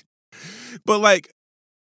 Like, but like,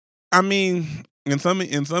 I mean, and some of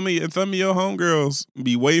your homegirls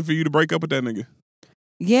be waiting for you to break up with that nigga.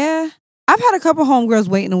 Yeah. I've had a couple homegirls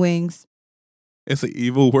wait in the wings. It's an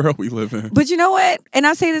evil world we live in. But you know what? And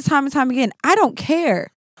I say this time and time again, I don't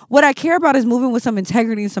care. What I care about is moving with some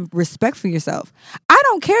integrity and some respect for yourself. I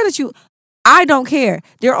don't care.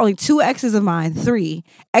 There are only 2 exes of mine, 3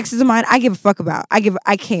 exes of mine I give a fuck about.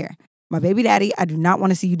 I care. My baby daddy, I do not want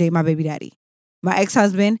to see you date my baby daddy. My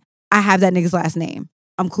ex-husband, I have that nigga's last name.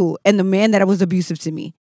 I'm cool. And the man that was abusive to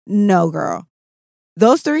me, no, girl.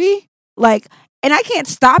 Those 3, like, and I can't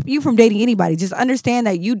stop you from dating anybody. Just understand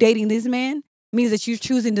that you dating this man means that you're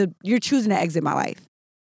choosing to exit my life.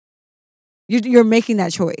 You're making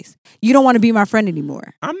that choice. You don't want to be my friend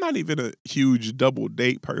anymore. I'm not even a huge double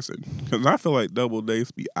date person because I feel like double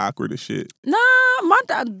dates be awkward as shit. Nah, my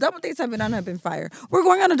double dates have been fire. We're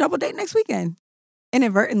going on a double date next weekend.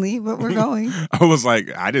 Inadvertently, but we're going. I was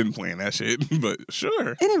like, I didn't plan that shit, but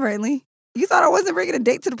sure. Inadvertently. You thought I wasn't bringing a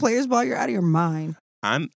date to the Players Ball? You're out of your mind.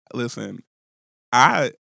 Listen,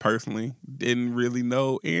 I personally didn't really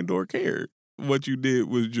know and or care what you did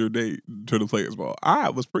with your date to the Players Ball. I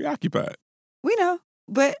was preoccupied. We know.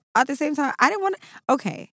 But at the same time, I didn't want to.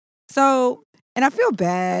 Okay. So, and I feel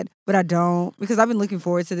bad, but I don't because I've been looking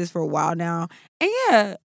forward to this for a while now. And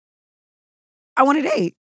yeah, I want to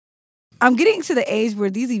date. I'm getting to the age where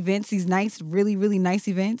these events, these nice, really, really nice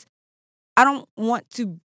events, I want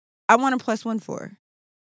a +1 for.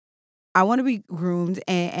 I want to be groomed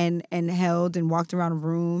and held and walked around a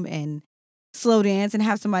room and slow dance and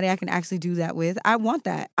have somebody I can actually do that with. I want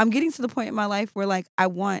that. I'm getting to the point in my life where like I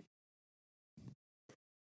want.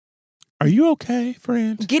 Are you okay,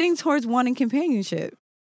 friend? Getting towards wanting companionship.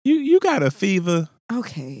 You got a fever.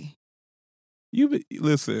 Okay.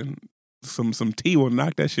 Listen. Some tea will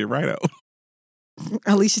knock that shit right out.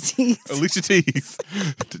 Alicia Keys. Alicia Keys.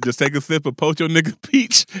 Just take a sip of poach your nigga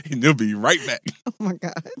peach and you'll be right back. Oh my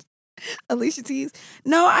God. Alicia Keys.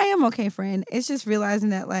 No, I am okay, friend. It's just realizing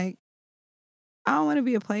that like I don't want to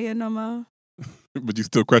be a player no more. But you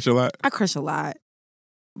still crush a lot? I crush a lot.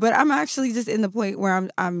 But I'm actually just in the point where I'm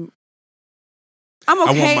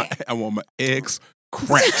okay. I want my eggs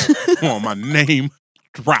cracked. I want my name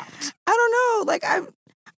dropped. I don't know. Like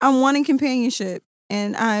I'm wanting companionship.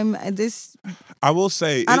 And I will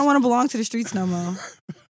say I don't want to belong to the streets no more.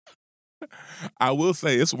 I will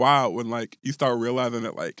say it's wild when like you start realizing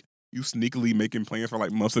that like you sneakily making plans for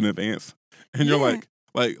like months in advance. And you're like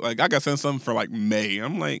I got sent something for like May.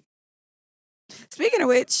 I'm like, speaking of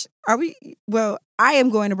which, I am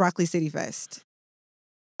going to Broccoli City Fest.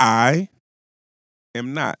 I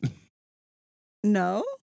am not. No?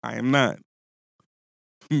 I am not.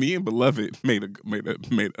 Me and Beloved made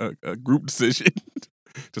a group decision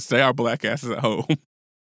to stay our black asses at home.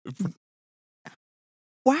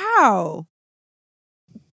 Wow.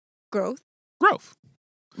 Growth.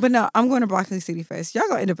 But no, I'm going to Broccoli City Fest. Y'all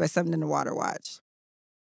gonna end up at something in the water watch.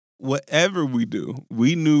 Whatever we do,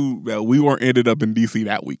 we knew that we weren't ended up in DC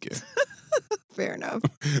that weekend. Fair enough.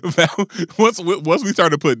 Once we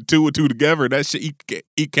started putting 2 and 2 together, that shit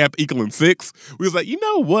kept equaling 6. We was like, you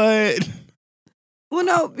know what? Well,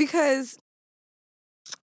 no, because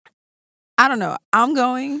I don't know. I'm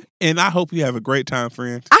going. And I hope you have a great time,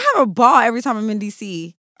 friend. I have a ball every time I'm in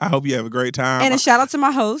DC. I hope you have a great time. And a shout out to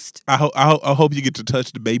my host. I hope you get to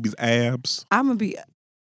touch the baby's abs. I'm gonna be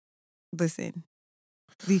listen.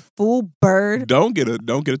 The full bird. Don't get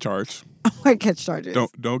a charge. I might catch charges.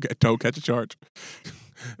 Don't catch a charge.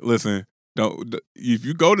 Listen, if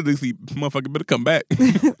you go to DC, motherfucker better come back.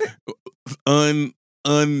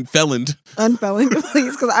 Unfeloned,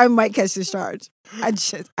 please, because I might catch this charge. I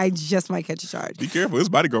just might catch a charge. Be careful, his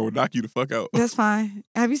bodyguard will knock you the fuck out. That's fine.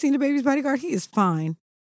 Have you seen the baby's bodyguard? He is fine.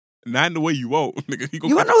 Not in the way you want, nigga.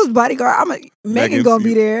 You want to know whose bodyguard? Megan gonna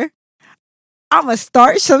be there. I'm gonna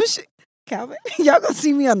start some shit. Calvin, y'all gonna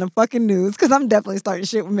see me on the fucking news because I'm definitely starting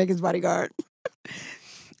shit with Megan's bodyguard.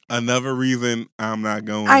 Another reason I'm not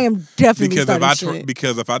going. I am definitely starting shit.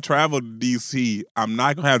 Because if I travel to DC, I'm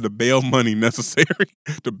not gonna have the bail money necessary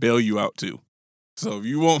to bail you out too. So if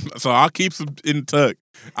you want, I'll keep some in tuck.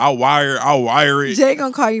 I'll wire it. Jay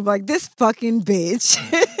gonna call you like this fucking bitch.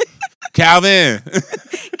 Calvin.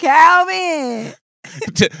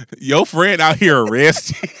 Your friend out here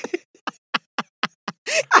arrested.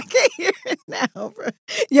 I can't hear it now, bro.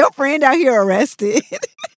 Your friend out here arrested.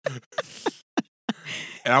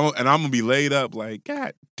 And I'm gonna be laid up like,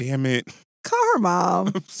 God damn it. Call her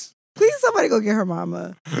mom. Please, somebody go get her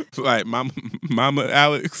mama. Like, Mama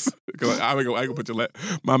Alex. I can put your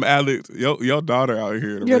Mama Alex, your daughter out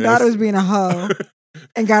here. Your daughter's being a hoe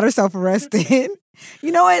and got herself arrested.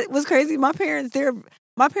 You know what was crazy? My parents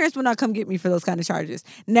would not come get me for those kind of charges.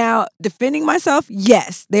 Now, defending myself,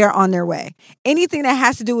 yes, they are on their way. Anything that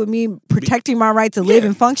has to do with me protecting my right to live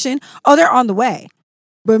and function, they're on the way.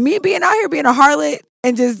 But me being out here being a harlot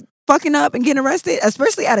and just fucking up and getting arrested,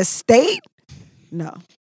 especially out of state, no.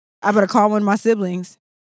 I better call one of my siblings.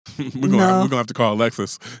 We're gonna have to call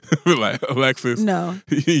Alexis. Like, Alexis. No.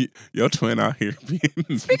 Your twin out here. Speaking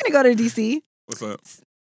of go to DC. What's up?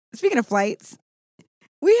 Speaking of flights,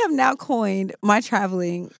 we have now coined my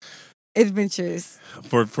traveling adventures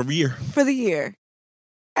for the year. For the year.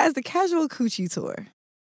 As the Casual Coochie Tour.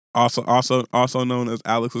 Also known as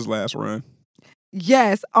Alex's Last Run.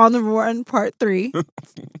 Yes, On the Run Part 3.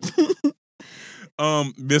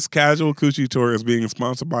 This Casual Coochie Tour is being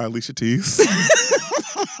sponsored by Alicia Keys.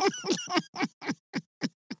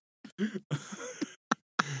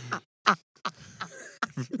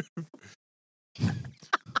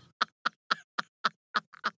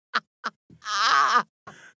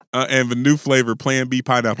 And the new flavor, Plan B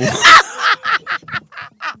pineapple.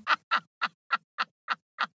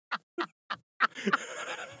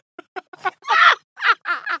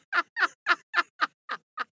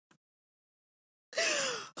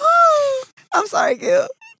 I'm sorry, Gil.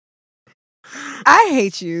 I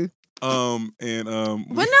hate you. But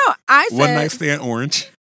no, I said One Night Stand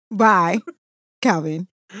Orange. Bye, Calvin.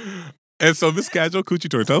 And so this casual coochie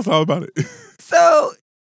tour, tell us all about it. So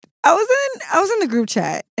I was in the group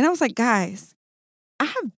chat and I was like, guys,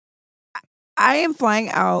 I am flying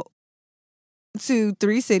out to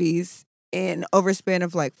 3 cities in over a span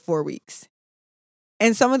of like 4 weeks.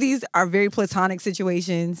 And some of these are very platonic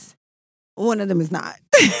situations. One of them is not.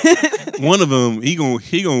 One of them, he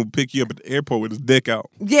gonna pick you up at the airport with his dick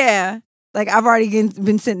out. Yeah. Like, I've already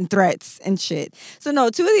been sending threats and shit. So, no,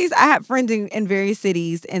 2 of these, I had friends in various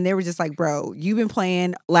cities, and they were just like, bro, you've been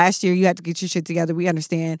playing. Last year, you had to get your shit together. We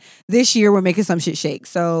understand. This year, we're making some shit shake.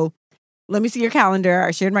 So, let me see your calendar.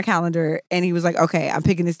 I shared my calendar, and he was like, okay, I'm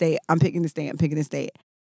picking this date. I'm picking this date. I'm picking this date.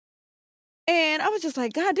 And I was just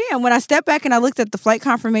like, God damn. When I stepped back and I looked at the flight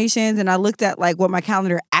confirmations and I looked at, like, what my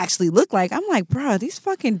calendar actually looked like, I'm like, bro, these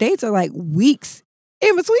fucking dates are, like, weeks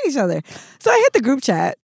in between each other. So, I hit the group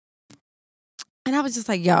chat. And I was just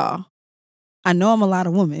like, y'all, I know I'm a lot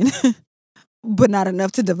of women, but not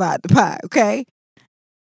enough to divide the pie, okay?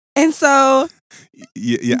 And so...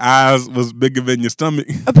 Your eyes was bigger than your stomach.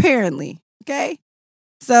 Apparently, okay?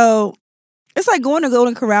 So, it's like going to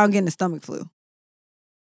Golden Corral and getting the stomach flu.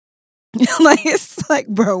 Like, it's like,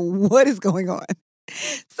 bro, what is going on?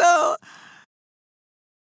 So,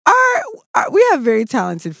 we have a very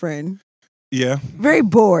talented friend. Yeah. Very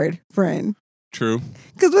bored friend. True.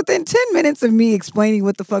 Because within 10 minutes of me explaining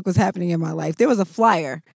what the fuck was happening in my life, there was a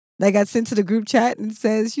flyer that got sent to the group chat and it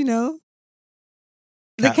says, you know,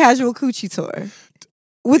 the casual coochie tour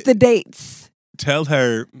with the dates. Tell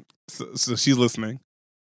her, so she's listening,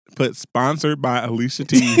 put sponsored by Alicia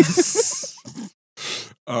Tees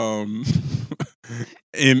in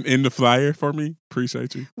the flyer for me.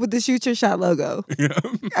 Appreciate you. With the Shoot Your Shot logo. Yeah.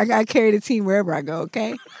 I got to carry the team wherever I go,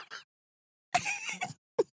 okay?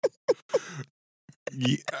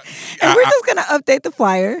 Yeah, and we're just going to update the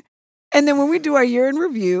flyer. And then when we do our year in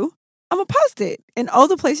review, I'm going to post it. And all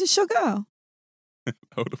the places she'll go.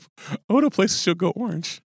 the places she'll go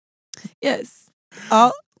orange. Yes.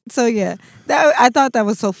 So, yeah. I thought that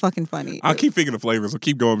was so fucking funny. I'll keep thinking of flavors. I'll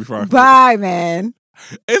keep going before I Bye, man.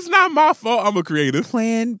 It's not my fault. I'm a creative.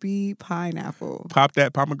 Plan B pineapple. Pop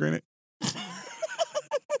that pomegranate.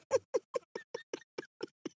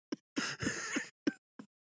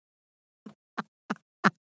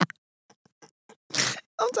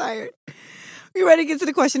 I'm tired. You ready to get to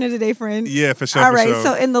the question of the day, friend? Yeah, for sure. All right.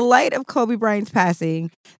 So, in the light of Kobe Bryant's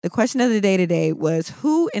passing, the question of the day today was,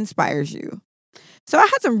 who inspires you? So, I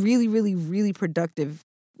had some really, really, really productive.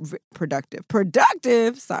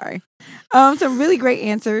 Sorry. Some really great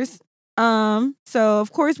answers. So,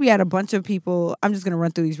 of course, we had a bunch of people. I'm just going to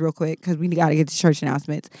run through these real quick because we got to get to church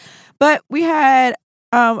announcements. But we had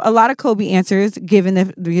a lot of Kobe answers given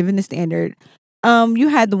the standard. You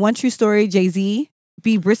had the one true story, Jay-Z.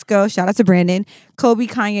 B. Briscoe, shout out to Brandon. Kobe,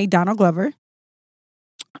 Kanye, Donald Glover.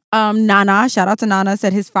 Nana, shout out to Nana,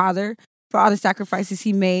 said his father for all the sacrifices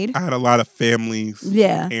he made. I had a lot of families.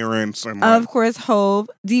 Yeah. Parents. And of course, Hove,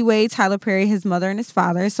 D-Wade, Tyler Perry, his mother and his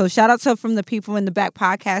father. So shout out to from the people in the back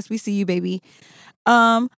podcast. We see you, baby.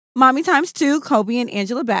 Mommy times 2, Kobe and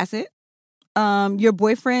Angela Bassett. Your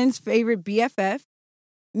boyfriend's favorite BFF.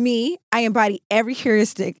 Me, I embody every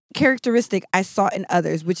characteristic I saw in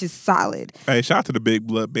others, which is solid. Hey, shout out to the Big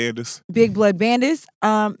Blood Bandits. Big Blood Bandits.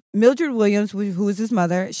 Mildred Williams, who is his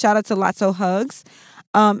mother. Shout out to Lotso Hugs.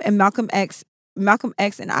 And Malcolm X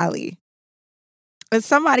and Ali. But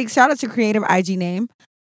somebody, shout out to creative IG name.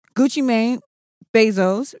 Gucci Mane,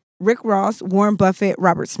 Bezos, Rick Ross, Warren Buffett,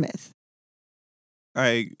 Robert Smith.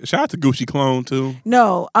 Hey, shout out to Gucci Clone, too.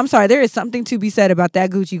 No, I'm sorry. There is something to be said about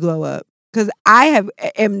that Gucci glow up. Because I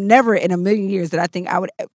am never in a million years that I think I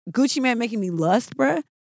would... Gucci Man making me lust, bruh.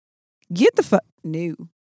 Get the fuck... new.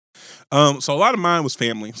 So a lot of mine was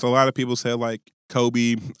family. So a lot of people said, like,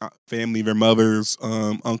 Kobe, family, their mothers,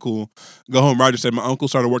 uncle. Go Home Roger said, my uncle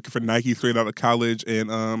started working for Nike straight out of college and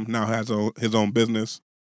now has his own business.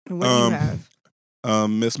 What do you have?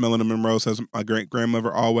 Miss Melanie Monroe says, my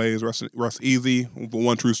great-grandmother always, Russ Easy.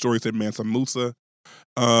 One true story said, Mansa Musa.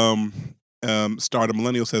 Star the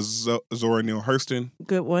Millennial says Zora Neale Hurston.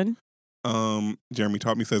 Good one. Jeremy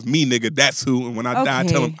taught me says me nigga that's who, and when I die I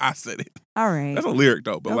tell him I said it. All right, that's a lyric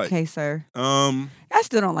though, but okay, sir. I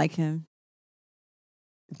still don't like him.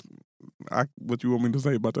 What you want me to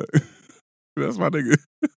say about that? That's my nigga.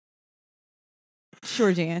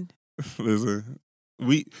 Sure, Jan. Listen,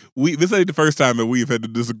 we this ain't the first time that we've had a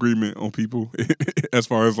disagreement on people as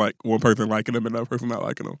far as like one person liking them and another person not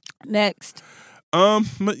liking them. Next. But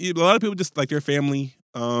a lot of people just like their family,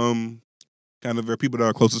 kind of their people that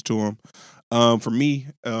are closest to them. For me,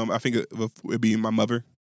 I think it'd be my mother.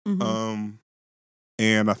 Mm-hmm.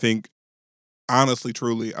 And I think, honestly,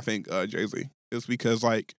 truly, I think Jay-Z. It's because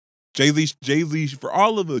like Jay-Z, for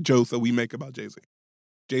all of the jokes that we make about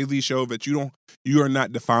Jay-Z showed that you are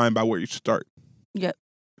not defined by where you start. Yep.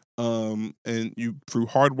 And you, through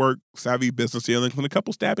hard work, savvy business dealings, and a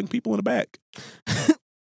couple stabbing people in the back.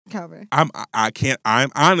 Calvin. I'm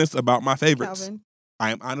honest about my favorites. Calvin.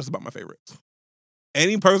 I am honest about my favorites.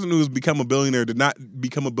 Any person who has become a billionaire did not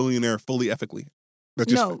become a billionaire fully ethically.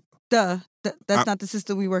 That's just that's not the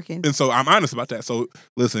system we work in. And so I'm honest about that. So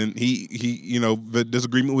listen, he the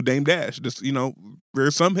disagreement with Dame Dash, just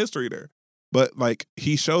there's some history there. But like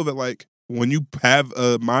he showed that like when you have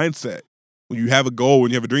a mindset, when you have a goal,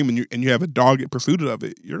 when you have a dream, and you have a dogged pursuit of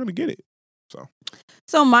it, you're gonna get it.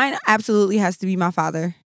 So mine absolutely has to be my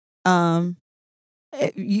father.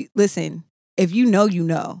 Listen, if you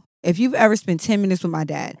know, if you've ever spent 10 minutes with my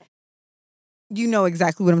dad, you know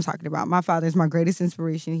exactly what I'm talking about. My father is my greatest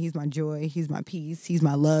inspiration. He's my joy. He's my peace. He's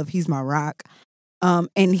my love. He's my rock.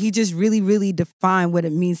 And he just really, really defined what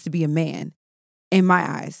it means to be a man in my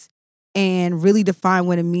eyes, and really defined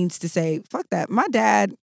what it means to say, fuck that. My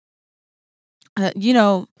dad, I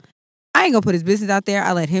ain't gonna put his business out there.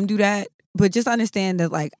 I let him do that. But just understand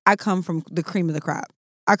that, like, I come from the cream of the crop.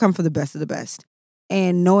 I come from the best of the best.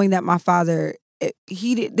 And knowing that my father, I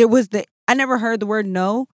never heard the word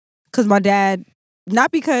no, because my dad,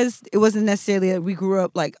 not because it wasn't necessarily that we grew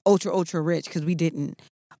up like ultra, ultra rich, because we didn't.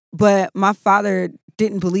 But my father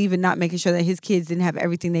didn't believe in not making sure that his kids didn't have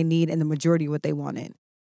everything they need and the majority of what they wanted.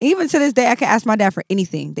 Even to this day, I can ask my dad for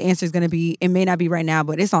anything. The answer is going to be, it may not be right now,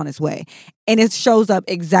 but it's on its way. And it shows up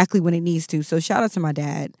exactly when it needs to. So shout out to my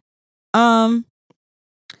dad. And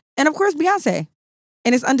of course, Beyonce.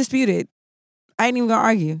 And it's undisputed. I ain't even going to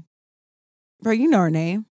argue. Bro, you know her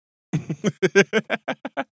name.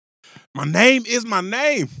 My name is my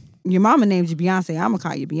name. Your mama named you Beyonce. I'm going to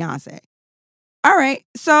call you Beyonce. All right.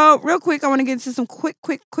 So real quick, I want to get into some quick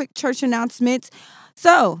church announcements.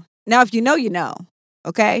 So now if you know, you know.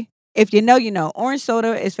 Okay? If you know, you know. Orange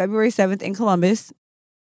Soda is February 7th in Columbus.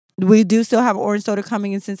 We do still have Orange Soda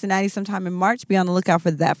coming in Cincinnati sometime in March. Be on the lookout for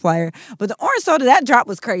that flyer. But the Orange Soda, that drop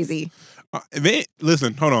was crazy.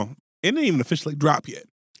 Listen, hold on. It didn't even officially drop yet.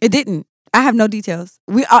 It didn't. I have no details.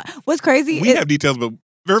 What's crazy? We have details, but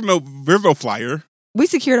there's no flyer. We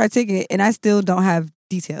secured our ticket, and I still don't have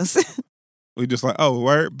details. We just like, oh,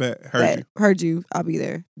 word, bet, heard you. I'll be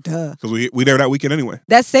there. Duh. Because we there that weekend anyway.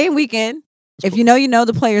 That same weekend. If you know, you know,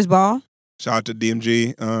 the Players Ball. Shout out to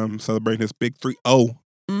DMG, celebrating his big 3-0.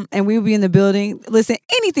 And we will be in the building. Listen,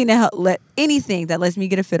 anything that lets me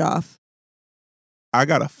get a fit off. I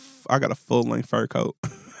got a full length fur coat.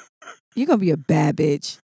 You're gonna be a bad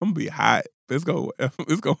bitch. I'm gonna be hot. Let's go.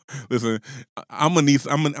 Listen, I'm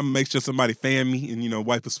gonna make sure somebody fan me and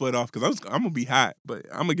wipe the sweat off because I'm gonna be hot, but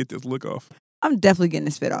I'm gonna get this look off. I'm definitely getting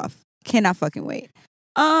this fit off. Cannot fucking wait.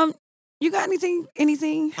 You got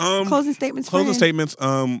anything? Closing statements. Closing statements.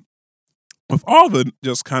 With all the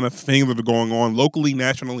just kind of things that are going on locally,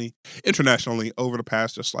 nationally, internationally over the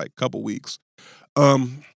past just like couple weeks.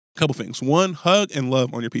 Couple things. One, hug and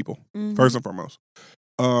love on your people. Mm-hmm. First and foremost.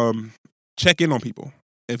 Check in on people.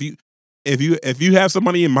 If you have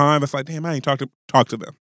somebody in mind that's like, damn, I ain't talk to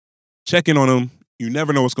them. Check in on them. You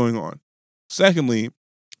never know what's going on. Secondly,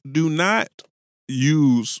 do not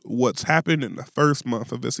use what's happened in the first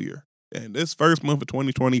month of this year. And this first month of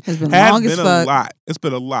 2020 has been a lot. It's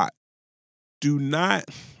been a lot. Do not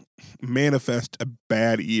manifest a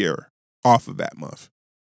bad year off of that month.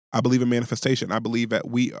 I believe in manifestation. I believe that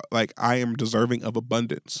I am deserving of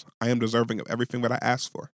abundance. I am deserving of everything that I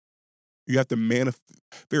ask for. You have to manifest.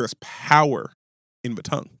 There is power in the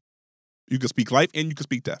tongue. You can speak life and you can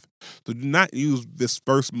speak death. So do not use this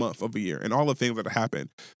first month of the year and all the things that have happened.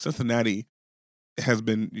 Cincinnati has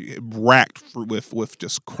been racked with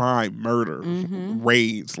just crime, murder,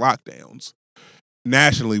 raids, lockdowns.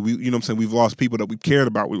 Nationally, we've lost people that we cared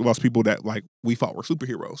about. We lost people that we thought were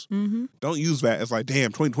superheroes. Mm-hmm. Don't use that as like,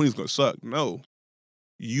 damn, 2020 is going to suck. No,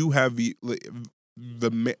 you have the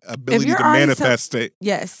ability to manifest a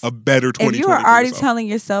better 2020. If you are already telling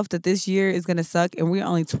yourself that this year is going to suck, and we're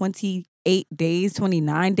only 29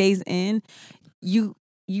 days in, you're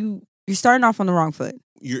starting off on the wrong foot.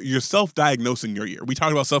 You're self-diagnosing your year. We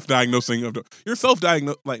talked about self-diagnosing. You're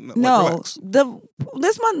self-diagnosed. No, relax.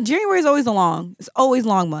 This month, January is always It's always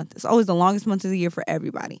long month. It's always the longest month of the year for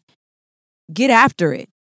everybody. Get after it.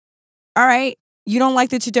 All right? You don't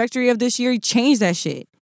like the trajectory of this year? Change that shit.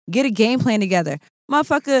 Get a game plan together.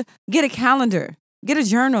 Motherfucker, get a calendar. Get a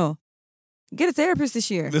journal. Get a therapist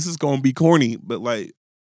this year. This is going to be corny, but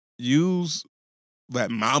use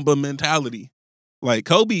that Mamba mentality.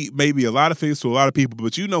 Kobe may be a lot of things to a lot of people,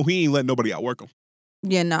 but he ain't letting nobody outwork him.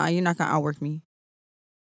 Yeah, nah, you're not going to outwork me.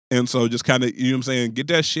 And so just kind of, you know what I'm saying, get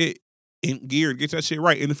that shit in gear, get that shit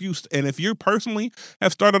right. And if you personally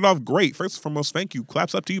have started off great, first and foremost, thank you.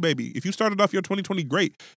 Claps up to you, baby. If you started off your 2020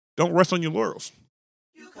 great, don't rest on your laurels.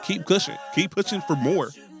 Keep pushing. Keep pushing for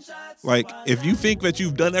more. Like, if you think that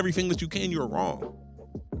you've done everything that you can, you're wrong.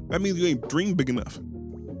 That means you ain't dreamed big enough.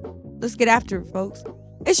 Let's get after it, folks.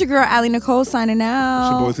 It's your girl, Allie Nicole, signing out.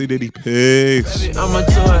 It's your boy, C. Diddy. Peace. Baby, I'm a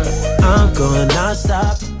tour. I'm going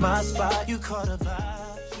non-stop. My spot. You caught a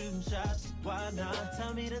vibe. Shooting shots. Why not?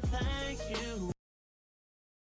 Tell me to thank you.